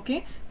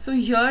 Okay, so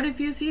here if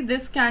you see,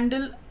 this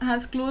candle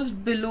has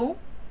closed below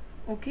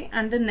Okay,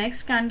 and the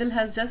next candle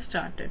has just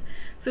started.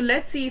 So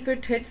let's see if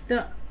it hits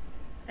the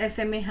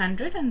SMA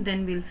 100, and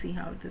then we'll see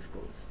how this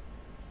goes.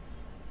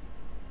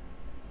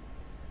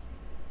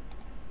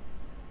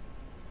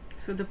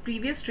 So the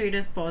previous trade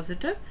is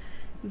positive.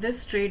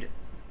 This trade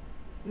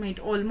might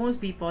almost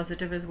be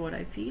positive is what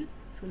I feel.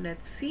 So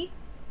let's see.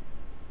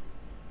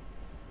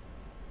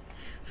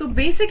 So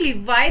basically,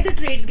 why the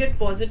trades get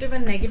positive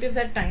and negatives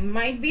at time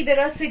might be there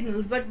are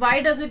signals, but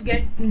why does it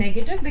get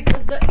negative?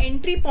 Because the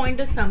entry point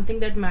is something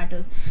that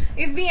matters.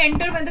 If we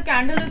enter when the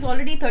candle is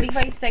already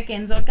 35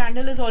 seconds or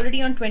candle is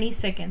already on 20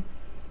 seconds,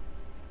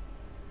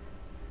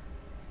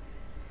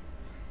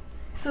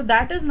 so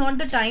that is not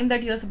the time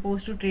that you are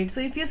supposed to trade. So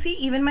if you see,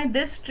 even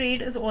this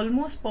trade is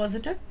almost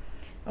positive.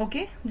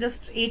 Okay,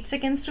 just 8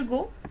 seconds to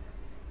go.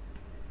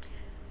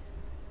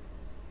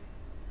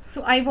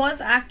 So I was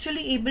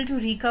actually able to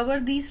recover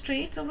these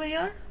trades over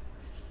here.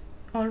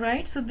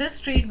 Alright, so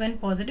this trade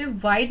went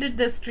positive. Why did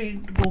this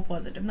trade go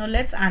positive? Now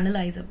let's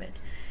analyze a bit.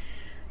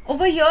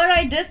 Over here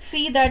I did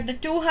see that the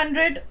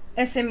 200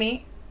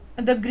 SMA,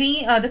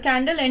 the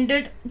candle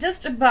ended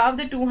just above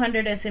the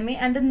 200 SMA,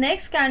 and the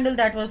next candle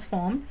that was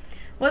formed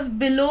was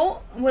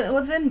below,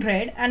 was in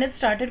red, and it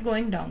started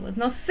going downwards.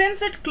 Now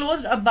since it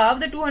closed above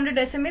the 200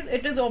 SMAs,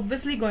 it is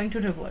obviously going to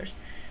reverse.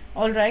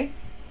 Alright,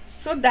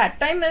 so that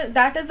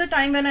is the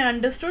time when I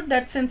understood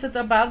that since it's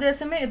above the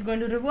SMA, it's going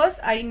to reverse.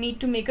 I need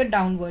to make a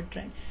downward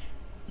trend.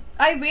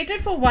 I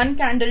waited for one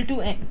candle to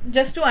end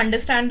just to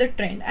understand the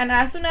trend, and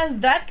as soon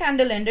as that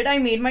candle ended, I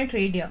made my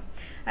trade here,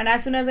 and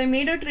as soon as I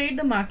made a trade,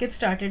 the market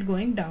started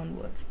going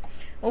downwards.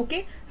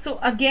 Okay, so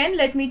again,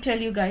 let me tell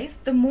you guys,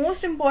 the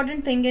most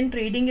important thing in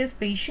trading is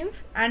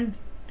patience, and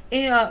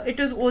it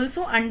is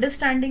also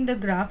understanding the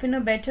graph in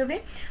a better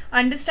way,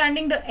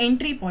 understanding the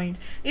entry points.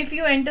 If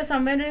you enter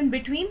somewhere in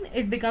between,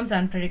 it becomes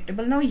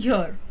unpredictable. Now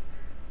here,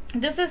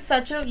 this is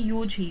such a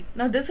huge heap.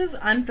 Now this is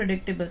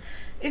unpredictable.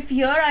 If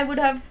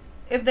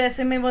the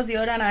SMA was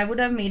here and I would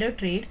have made a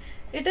trade,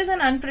 it is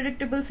an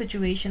unpredictable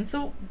situation.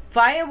 So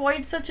why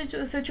avoid such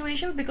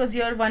situations? Because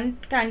here one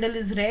candle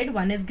is red,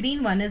 one is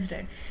green, one is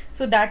red.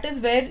 So that is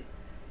where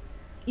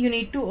you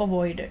need to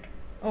avoid it.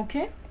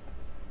 Okay.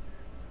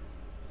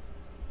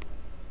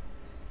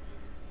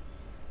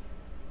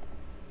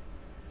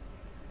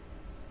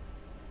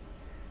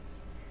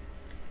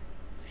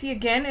 See,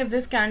 again, if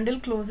this candle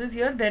closes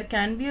here, there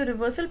can be a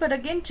reversal, but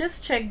again,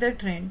 just check the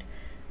trend.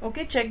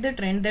 Okay, check the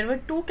trend. There were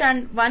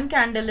one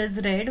candle is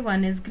red,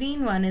 one is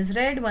green, one is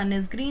red, one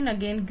is green,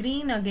 again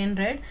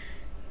red.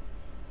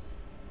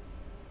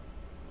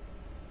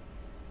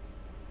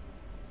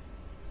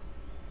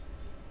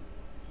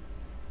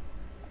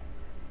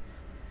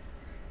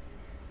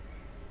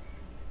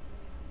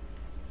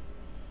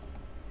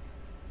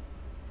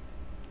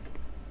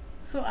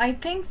 So I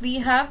think we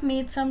have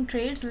made some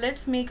trades.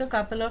 Let's make a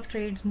couple of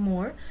trades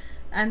more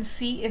and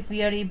see if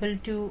we are able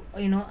to,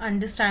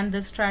 understand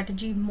the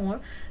strategy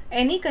more.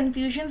 Any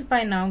confusions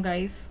by now,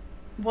 guys?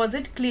 Was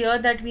it clear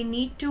that we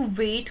need to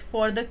wait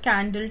for the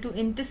candle to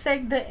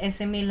intersect the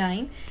SMA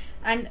line,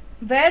 and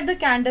where the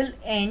candle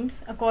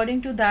ends,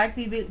 according to that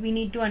we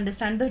need to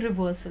understand the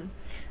reversal?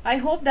 I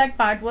hope that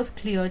part was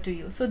clear to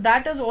you. So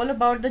that is all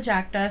about the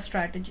Jack-Tar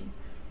strategy.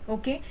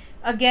 Okay,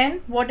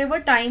 again, whatever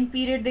time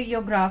period that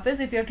your graph is,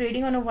 if you're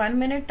trading on a 1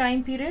 minute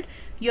time period,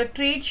 your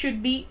trade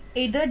should be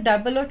either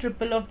double or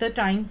triple of the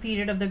time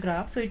period of the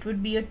graph. So it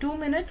would be a 2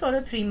 minutes or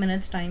a 3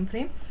 minutes time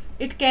frame.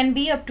 It can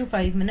be up to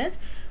 5 minutes.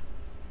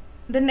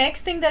 The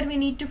next thing that we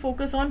need to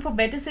focus on for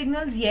better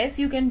signals, yes,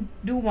 you can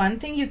do one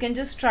thing. You can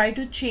just try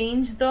to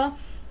change the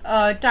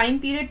time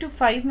period to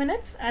 5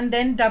 minutes and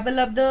then double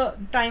up the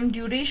time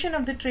duration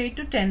of the trade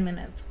to 10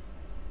 minutes.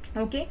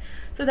 Okay,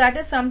 so that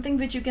is something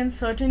which you can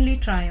certainly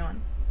try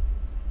on.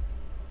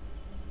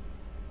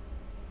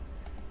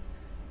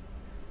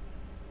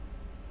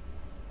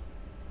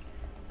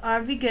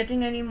 Are we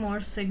getting any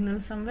more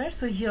signals somewhere?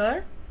 So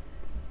here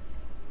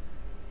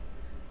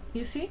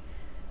you see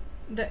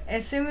the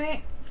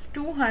SMA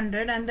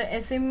 200 and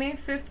the SMA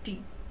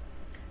 50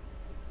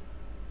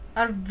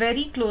 are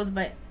very close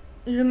by.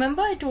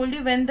 Remember I told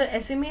you, when the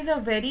SMAs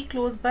are very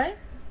close by,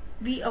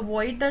 we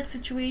avoid that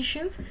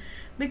situations,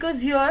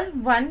 because here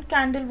one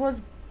candle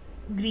was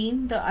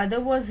green, the other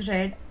was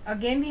red,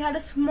 again we had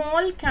a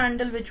small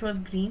candle which was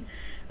green,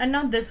 and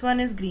now this one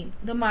is green.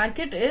 The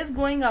market is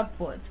going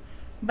upwards,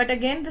 but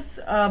again this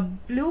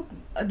blue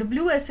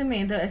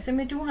SMA, the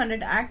SMA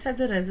 200, acts as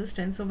a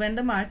resistance. So when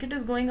the market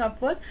is going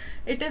upwards,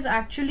 it is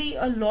actually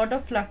a lot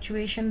of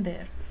fluctuation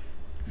there.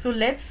 So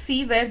let's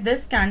see where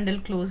this candle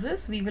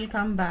closes. We will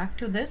come back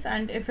to this,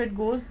 and if it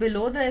goes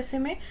below the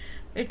SMA,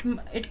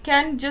 it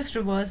can just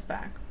reverse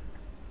back.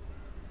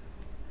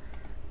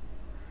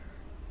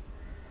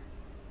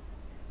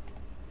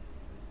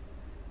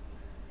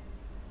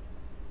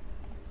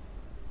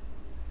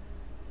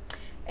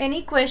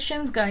 Any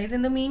questions, guys?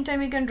 In the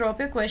meantime, you can drop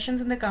your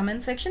questions in the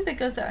comment section,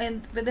 because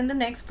within the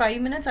next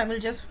 5 minutes I will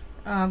just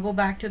go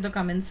back to the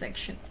comment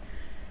section.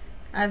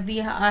 As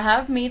I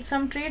have made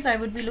some trades, I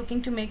would be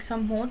looking to make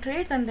some more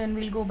trades, and then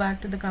we'll go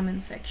back to the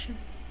comment section.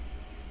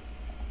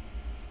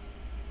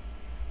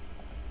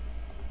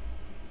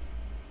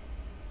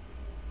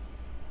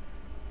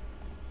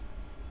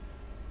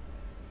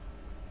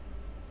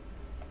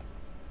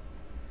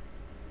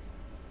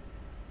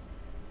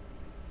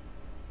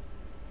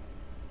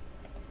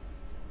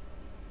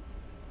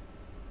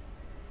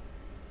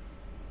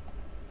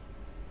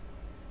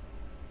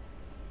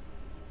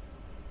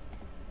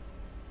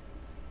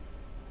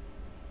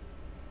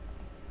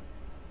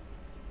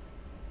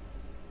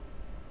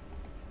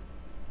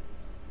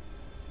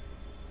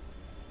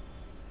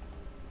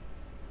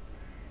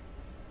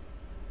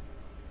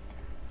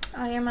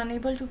 I am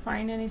unable to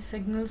find any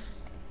signals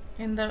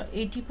in the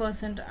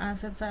 80%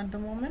 assets at the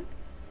moment.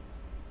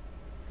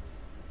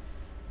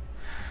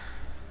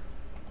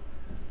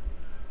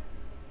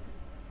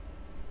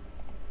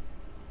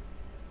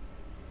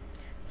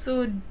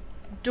 So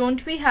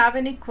don't we have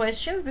any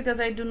questions, because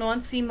I do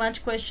not see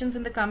much questions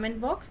in the comment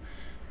box.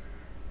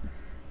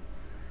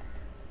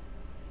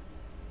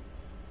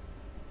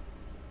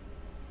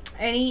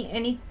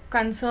 Any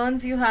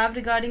concerns you have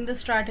regarding the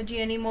strategy,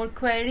 any more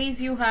queries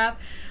you have?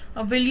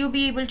 Will you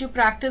be able to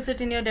practice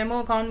it in your demo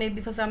account maybe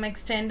for some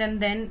extent, and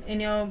then in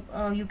your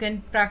you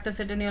can practice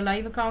it in your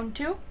live account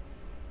too?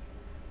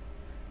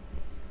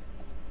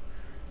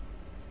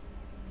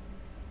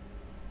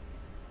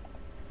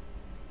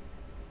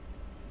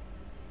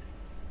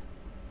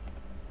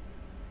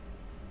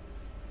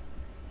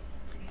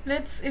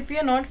 If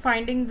you're not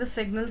finding the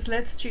signals,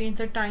 let's change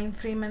the time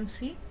frame and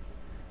see.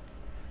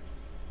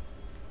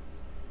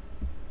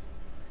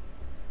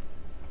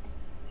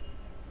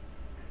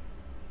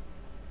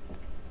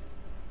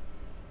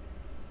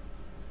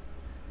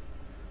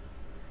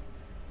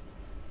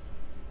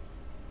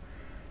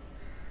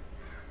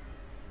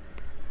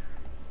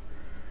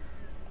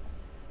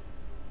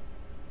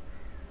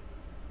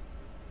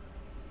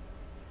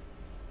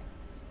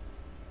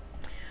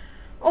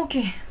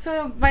 Okay,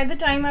 so by the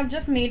time I've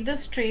just made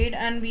this trade,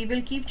 and we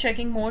will keep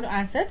checking more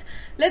assets,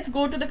 let's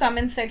go to the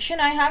comment section.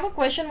 I have a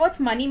question: what's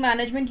money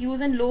management use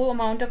in low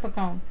amount of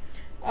account?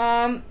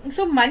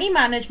 So money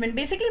management,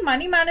 basically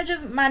money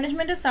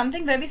management is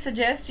something where we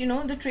suggest, you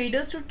know, the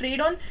traders to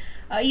trade on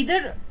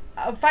either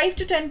 5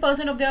 to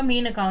 10% of their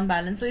main account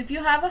balance. So if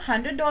you have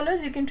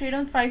 $100, you can trade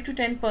on 5 to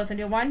 10%.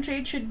 Your one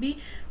trade should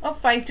be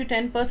of 5 to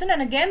 10%.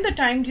 And again, the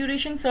time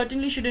duration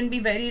certainly shouldn't be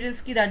very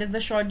risky. That is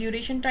the short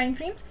duration time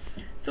frames.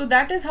 So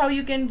that is how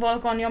you can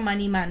work on your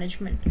money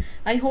management.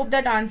 I hope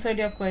that answered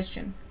your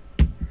question.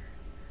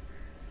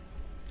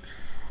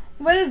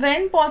 Well,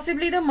 when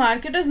possibly the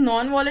market is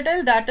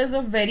non-volatile, that is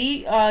a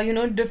very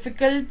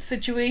difficult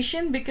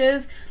situation,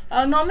 because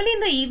normally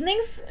in the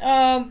evenings,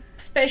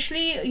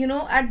 especially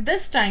at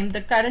this time,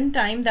 the current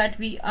time that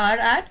we are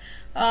at,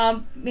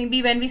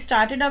 maybe when we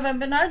started our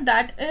webinar,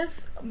 that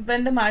is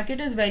when the market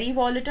is very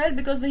volatile,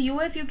 because the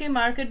US UK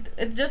market,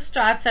 it just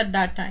starts at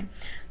that time.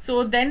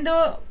 So then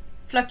the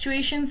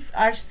fluctuations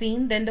are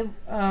seen, then the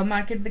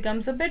market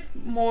becomes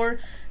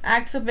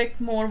acts a bit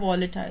more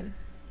volatile.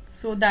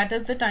 So that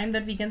is the time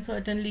that we can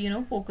certainly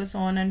focus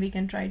on, and we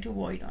can try to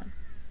avoid on.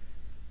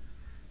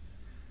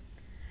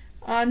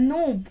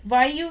 Noob,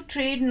 why you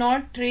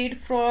not trade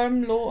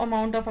from low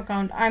amount of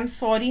account? I'm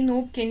sorry,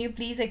 Noob, can you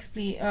please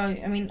explain,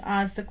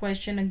 ask the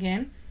question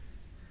again?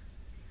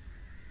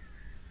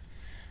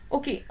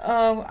 Okay,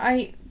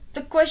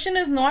 the question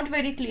is not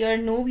very clear,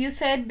 Noob. You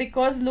said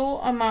because low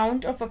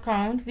amount of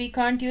account, we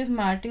can't use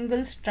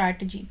martingale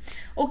strategy.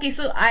 Okay,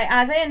 so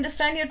as I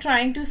understand, you're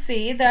trying to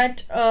say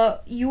that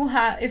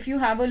if you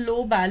have a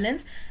low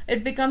balance,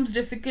 it becomes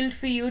difficult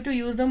for you to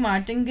use the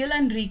martingale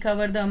and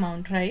recover the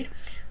amount, right?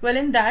 Well,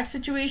 in that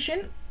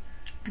situation,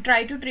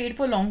 try to trade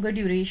for longer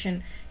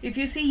duration. If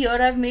you see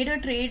here, I've made a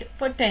trade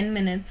for 10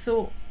 minutes.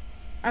 So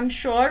I'm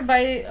sure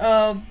by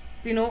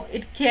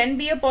it can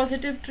be a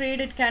positive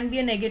trade, it can be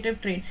a negative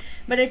trade,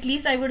 but at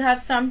least I would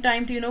have some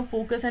time to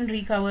focus and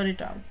recover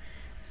it out.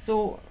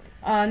 So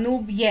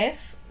no,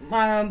 yes,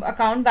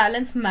 account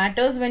balance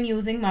matters when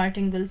using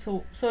martingale.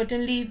 So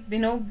certainly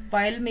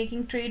while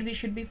making trade, we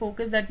should be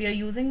focused that we are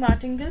using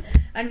martingale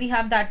and we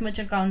have that much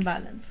account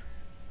balance.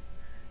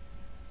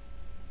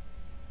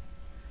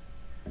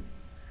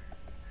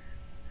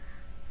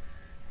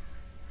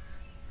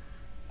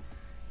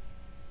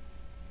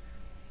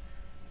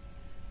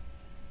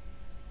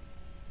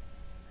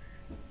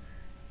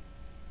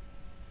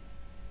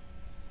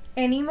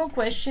 Any more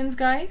questions,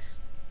 guys?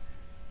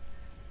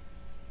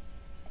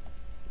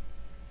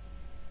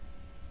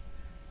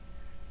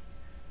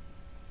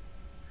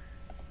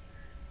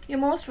 You're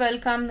most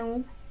welcome,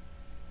 Noob.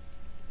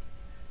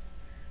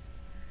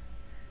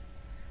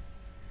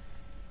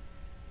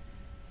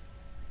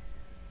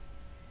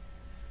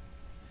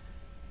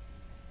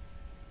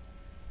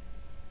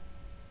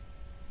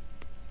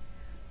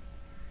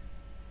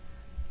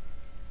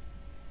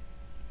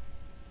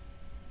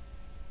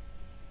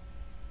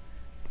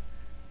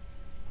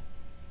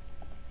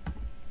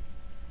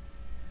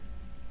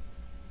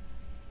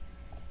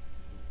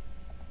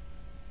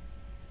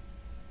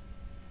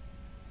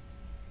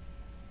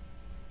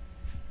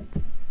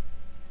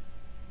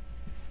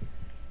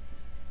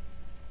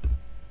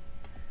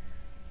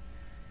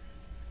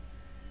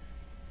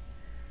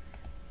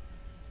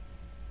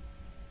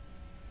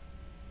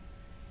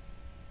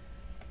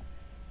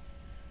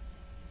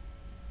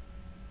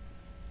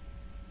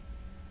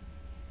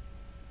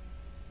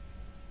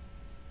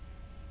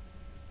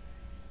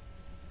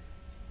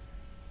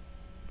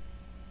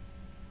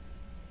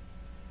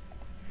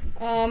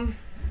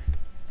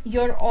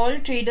 Your all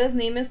traders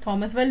name is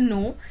Thomas. Well,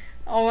 no,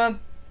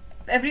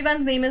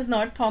 everyone's name is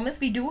not Thomas.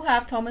 We do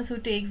have Thomas who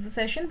takes the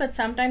session, but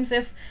sometimes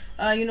if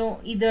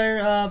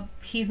either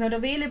he's not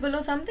available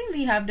or something,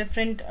 we have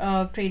different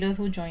traders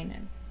who join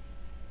in.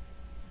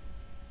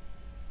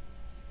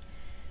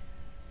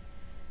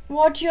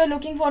 What you're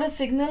looking for a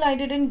signal, I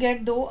didn't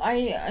get though.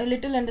 I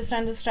little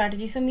understand the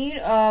strategy.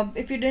 Samir,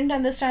 if you didn't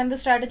understand the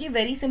strategy,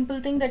 very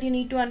simple thing that you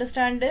need to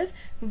understand is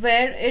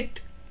where it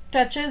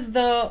touches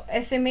the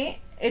SMA,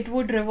 it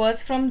would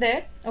reverse from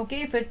there.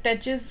 Okay, if it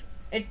touches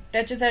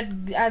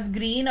as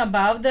green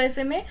above the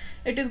SMA,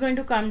 it is going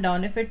to come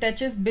down. If it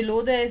touches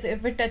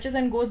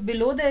and goes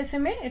below the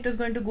SMA, it is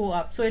going to go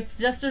up. So it's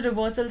just a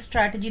reversal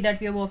strategy that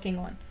we are working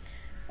on.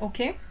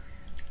 Okay,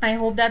 I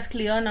hope that's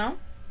clear now.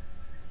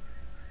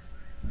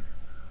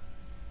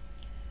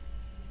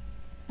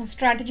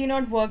 Strategy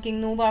not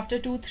working. No, after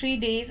 2-3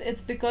 days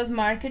it's because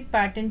market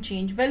pattern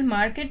change. Well,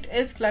 market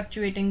is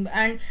fluctuating,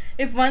 and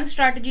if one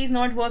strategy is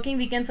not working,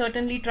 we can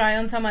certainly try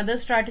on some other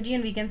strategy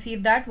and we can see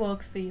if that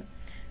works for you.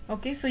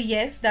 Okay, so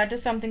yes, that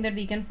is something that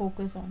we can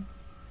focus on.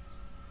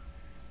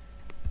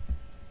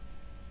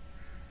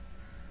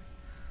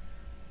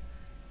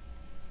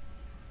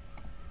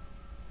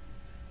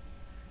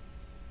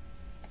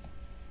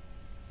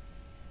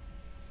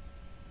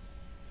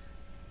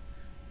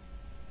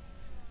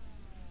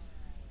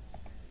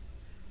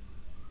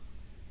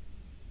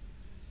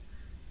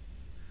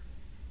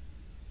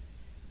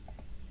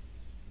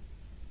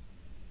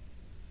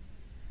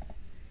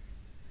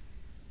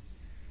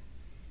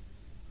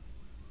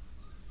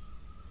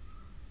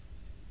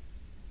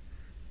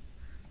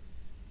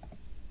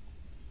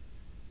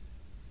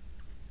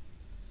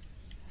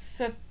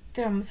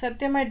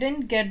 Satyam, I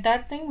didn't get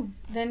that thing.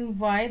 Then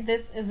why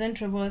this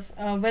isn't reverse?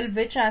 Well,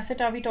 which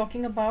asset are we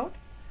talking about?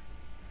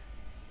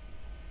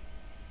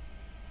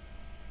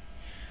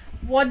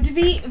 What do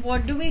we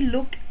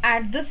look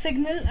at the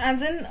signal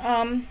as in?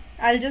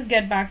 I'll just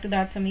get back to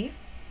that, Sameer.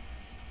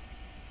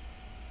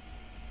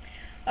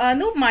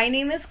 No, my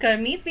name is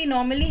Karmeet. We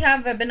normally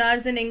have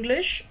webinars in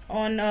English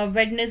on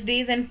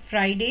Wednesdays and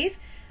Fridays.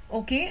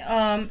 Okay,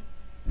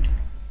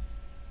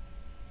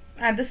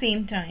 at the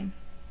same time.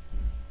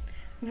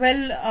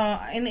 Well,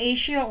 in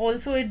Asia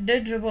also it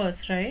did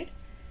reverse, right?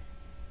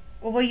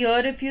 Over here,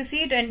 if you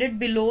see, it ended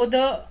below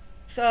the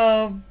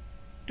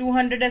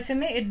 200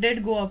 SMA, it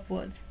did go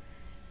upwards.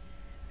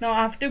 Now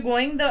after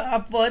going the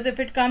upwards, if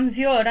it comes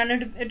here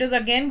and it is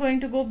again going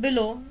to go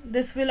below,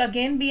 this will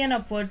again be an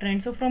upward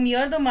trend. So from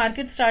here the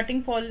market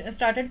started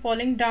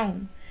falling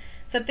down.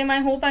 Satyam, I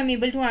hope I'm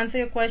able to answer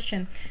your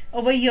question.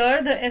 Over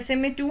here, the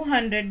SMA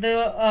 200,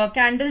 the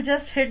candle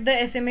just hit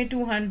the SMA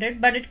 200,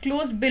 but it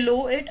closed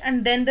below it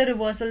and then the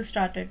reversal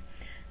started.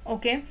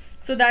 Okay,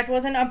 so that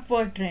was an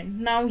upward trend.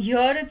 Now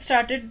here it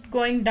started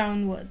going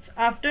downwards.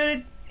 After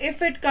it,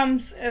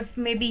 if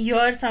maybe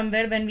here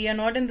somewhere when we are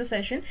not in the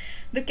session,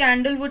 the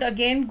candle would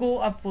again go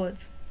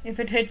upwards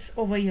if it hits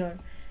over here.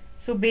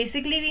 So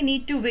basically we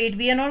need to wait.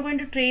 We are not going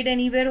to trade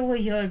anywhere over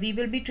here. We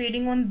will be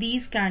trading on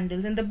these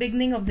candles in the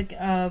beginning of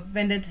the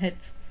when it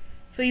hits.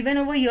 So even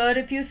over here,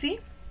 if you see,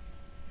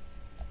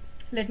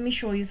 let me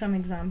show you some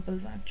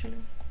examples actually.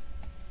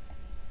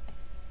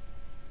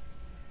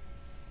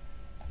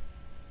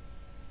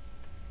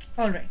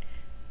 Alright.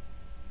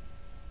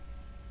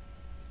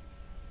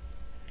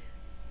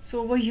 So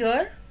over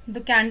here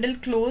the candle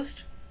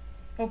closed.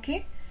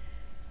 Okay,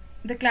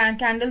 the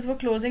candles were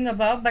closing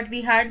above, but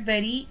we had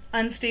very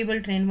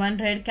unstable trend, one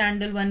red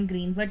candle, one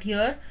green. But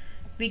here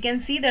we can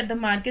see that the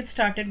market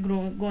started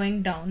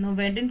going down. Now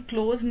when it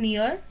closed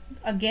near,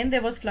 again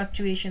there was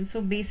fluctuation. So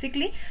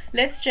basically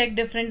let's check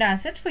different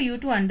assets for you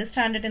to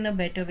understand it in a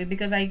better way,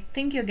 because I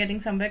think you're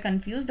getting somewhere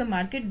confused. The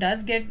market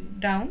does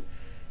get down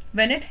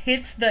when it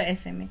hits the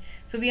SMA.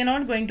 So we are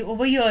not going to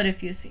over here,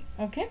 if you see.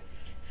 Okay,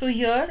 so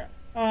here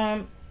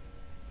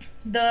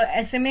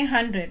the SMA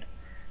 100,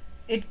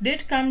 it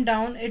did come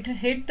down, it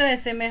hit the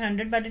SMA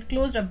 100, but it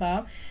closed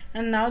above,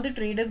 and now the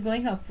trade is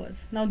going upwards.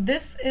 Now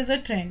this is a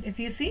trend. If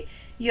you see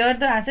here,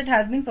 the asset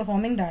has been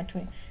performing that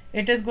way.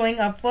 It is going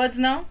upwards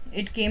now,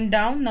 it came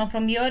down, now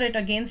from here it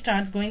again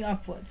starts going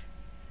upwards.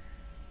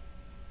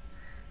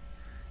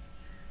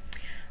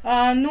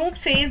 Noob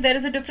says there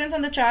is a difference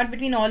on the chart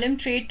between OLYMP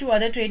TRADE to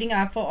other trading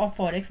app of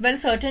Forex. Well,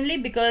 certainly,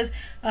 because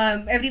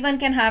everyone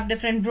can have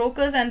different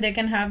brokers and they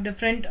can have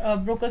different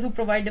brokers who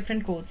provide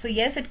different codes. So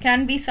yes, it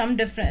can be some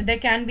different. There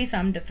can be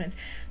some difference.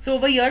 So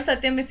over here,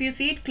 Satyam, if you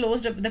see, it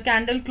closed, the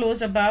candle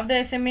closed above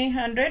the SMA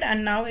 100,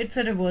 and now it's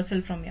a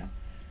reversal from here.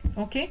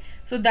 Okay,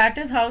 so that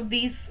is how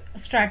these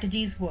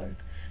strategies work.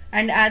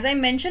 And as I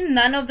mentioned,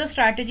 none of the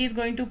strategy is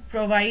going to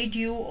provide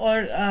you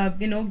or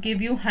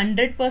give you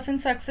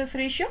 100% success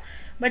ratio,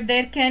 but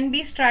there can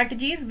be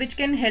strategies which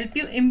can help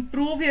you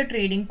improve your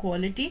trading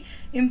quality,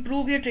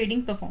 improve your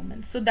trading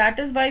performance. So that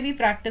is why we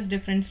practice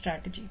different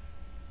strategy.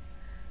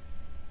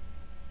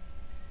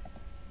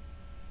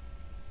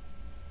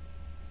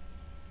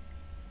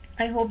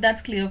 I hope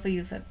that's clear for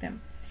you, Satyam.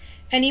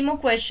 Any more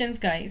questions,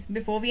 guys?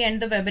 Before we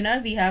end the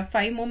webinar, we have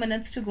 5 more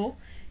minutes to go.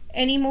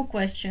 Any more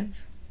questions?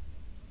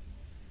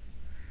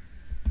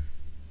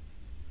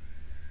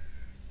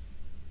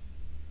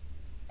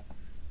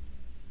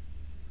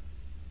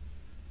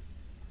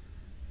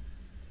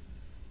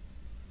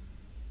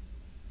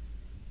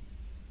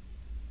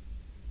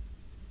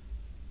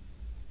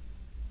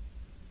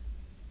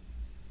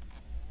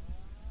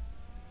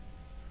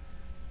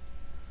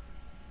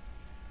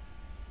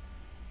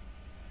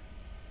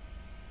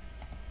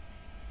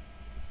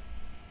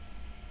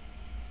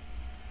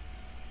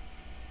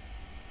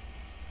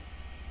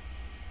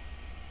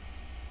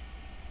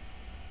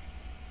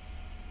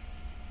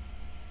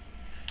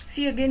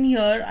 See, again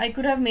here I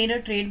could have made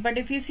a trade, but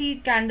if you see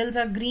candles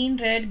are green,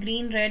 red,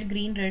 green, red,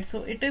 green, red,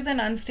 so it is an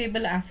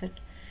unstable asset.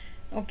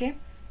 Okay.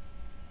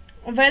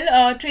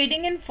 Well,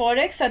 trading in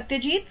forex,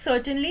 Satyajit,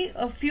 certainly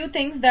a few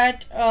things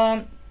that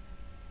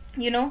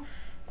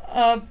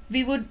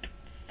we would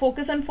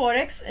focus on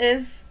forex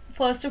is,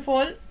 first of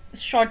all,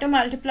 shorter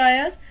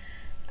multipliers,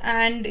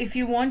 and if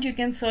you want you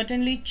can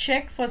certainly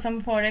check for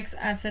some forex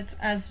assets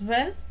as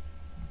well.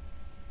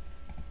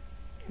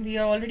 We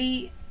are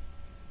already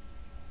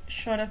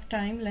short of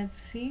time.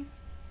 Let's see.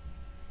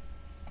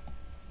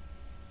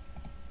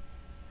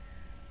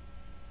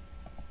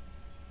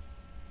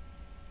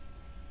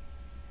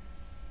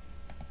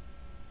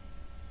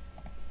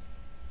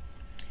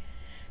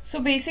 So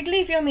basically,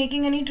 if you're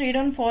making any trade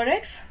on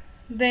forex,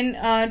 then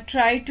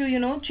try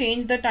to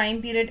change the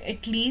time period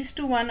at least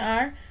to 1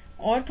 hour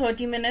or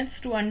 30 minutes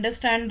to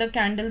understand the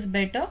candles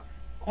better.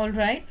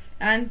 Alright,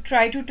 and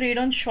try to trade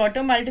on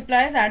shorter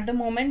multipliers. At the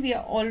moment we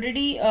are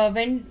already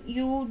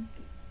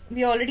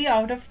we are already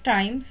out of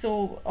time,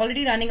 so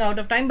already running out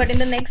of time, but in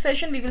the next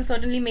session we will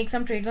certainly make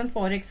some trades on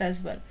forex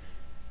as well.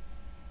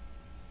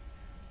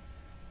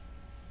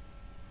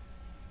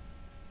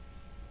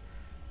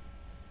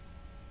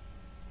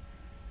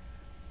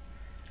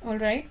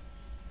 Alright.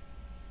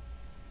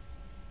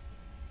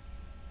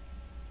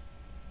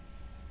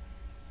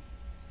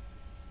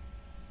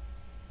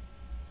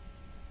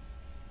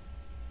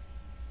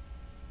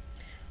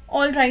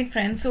 Alright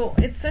friends, so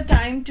it's a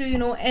time to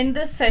end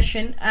this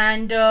session,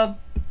 and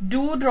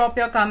do drop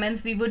your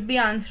comments. We would be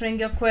answering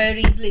your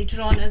queries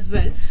later on as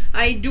well.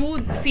 I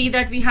do see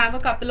that we have a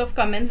couple of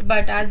comments,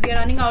 but as we are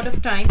running out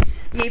of time,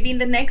 maybe in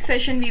the next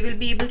session we will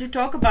be able to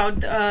talk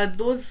about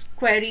those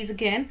queries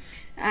again.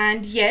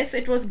 And yes,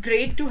 it was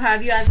great to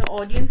have you as an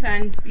audience,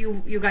 and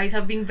you guys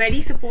have been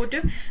very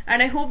supportive,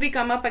 and I hope we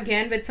come up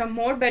again with some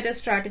more better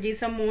strategies,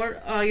 some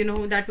more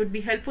that would be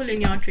helpful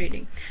in your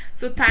trading.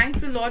 So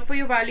thanks a lot for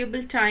your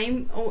valuable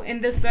time in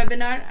this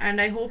webinar,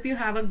 and I hope you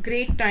have a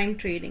great time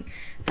trading.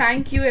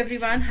 Thank you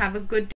everyone. Have a good day.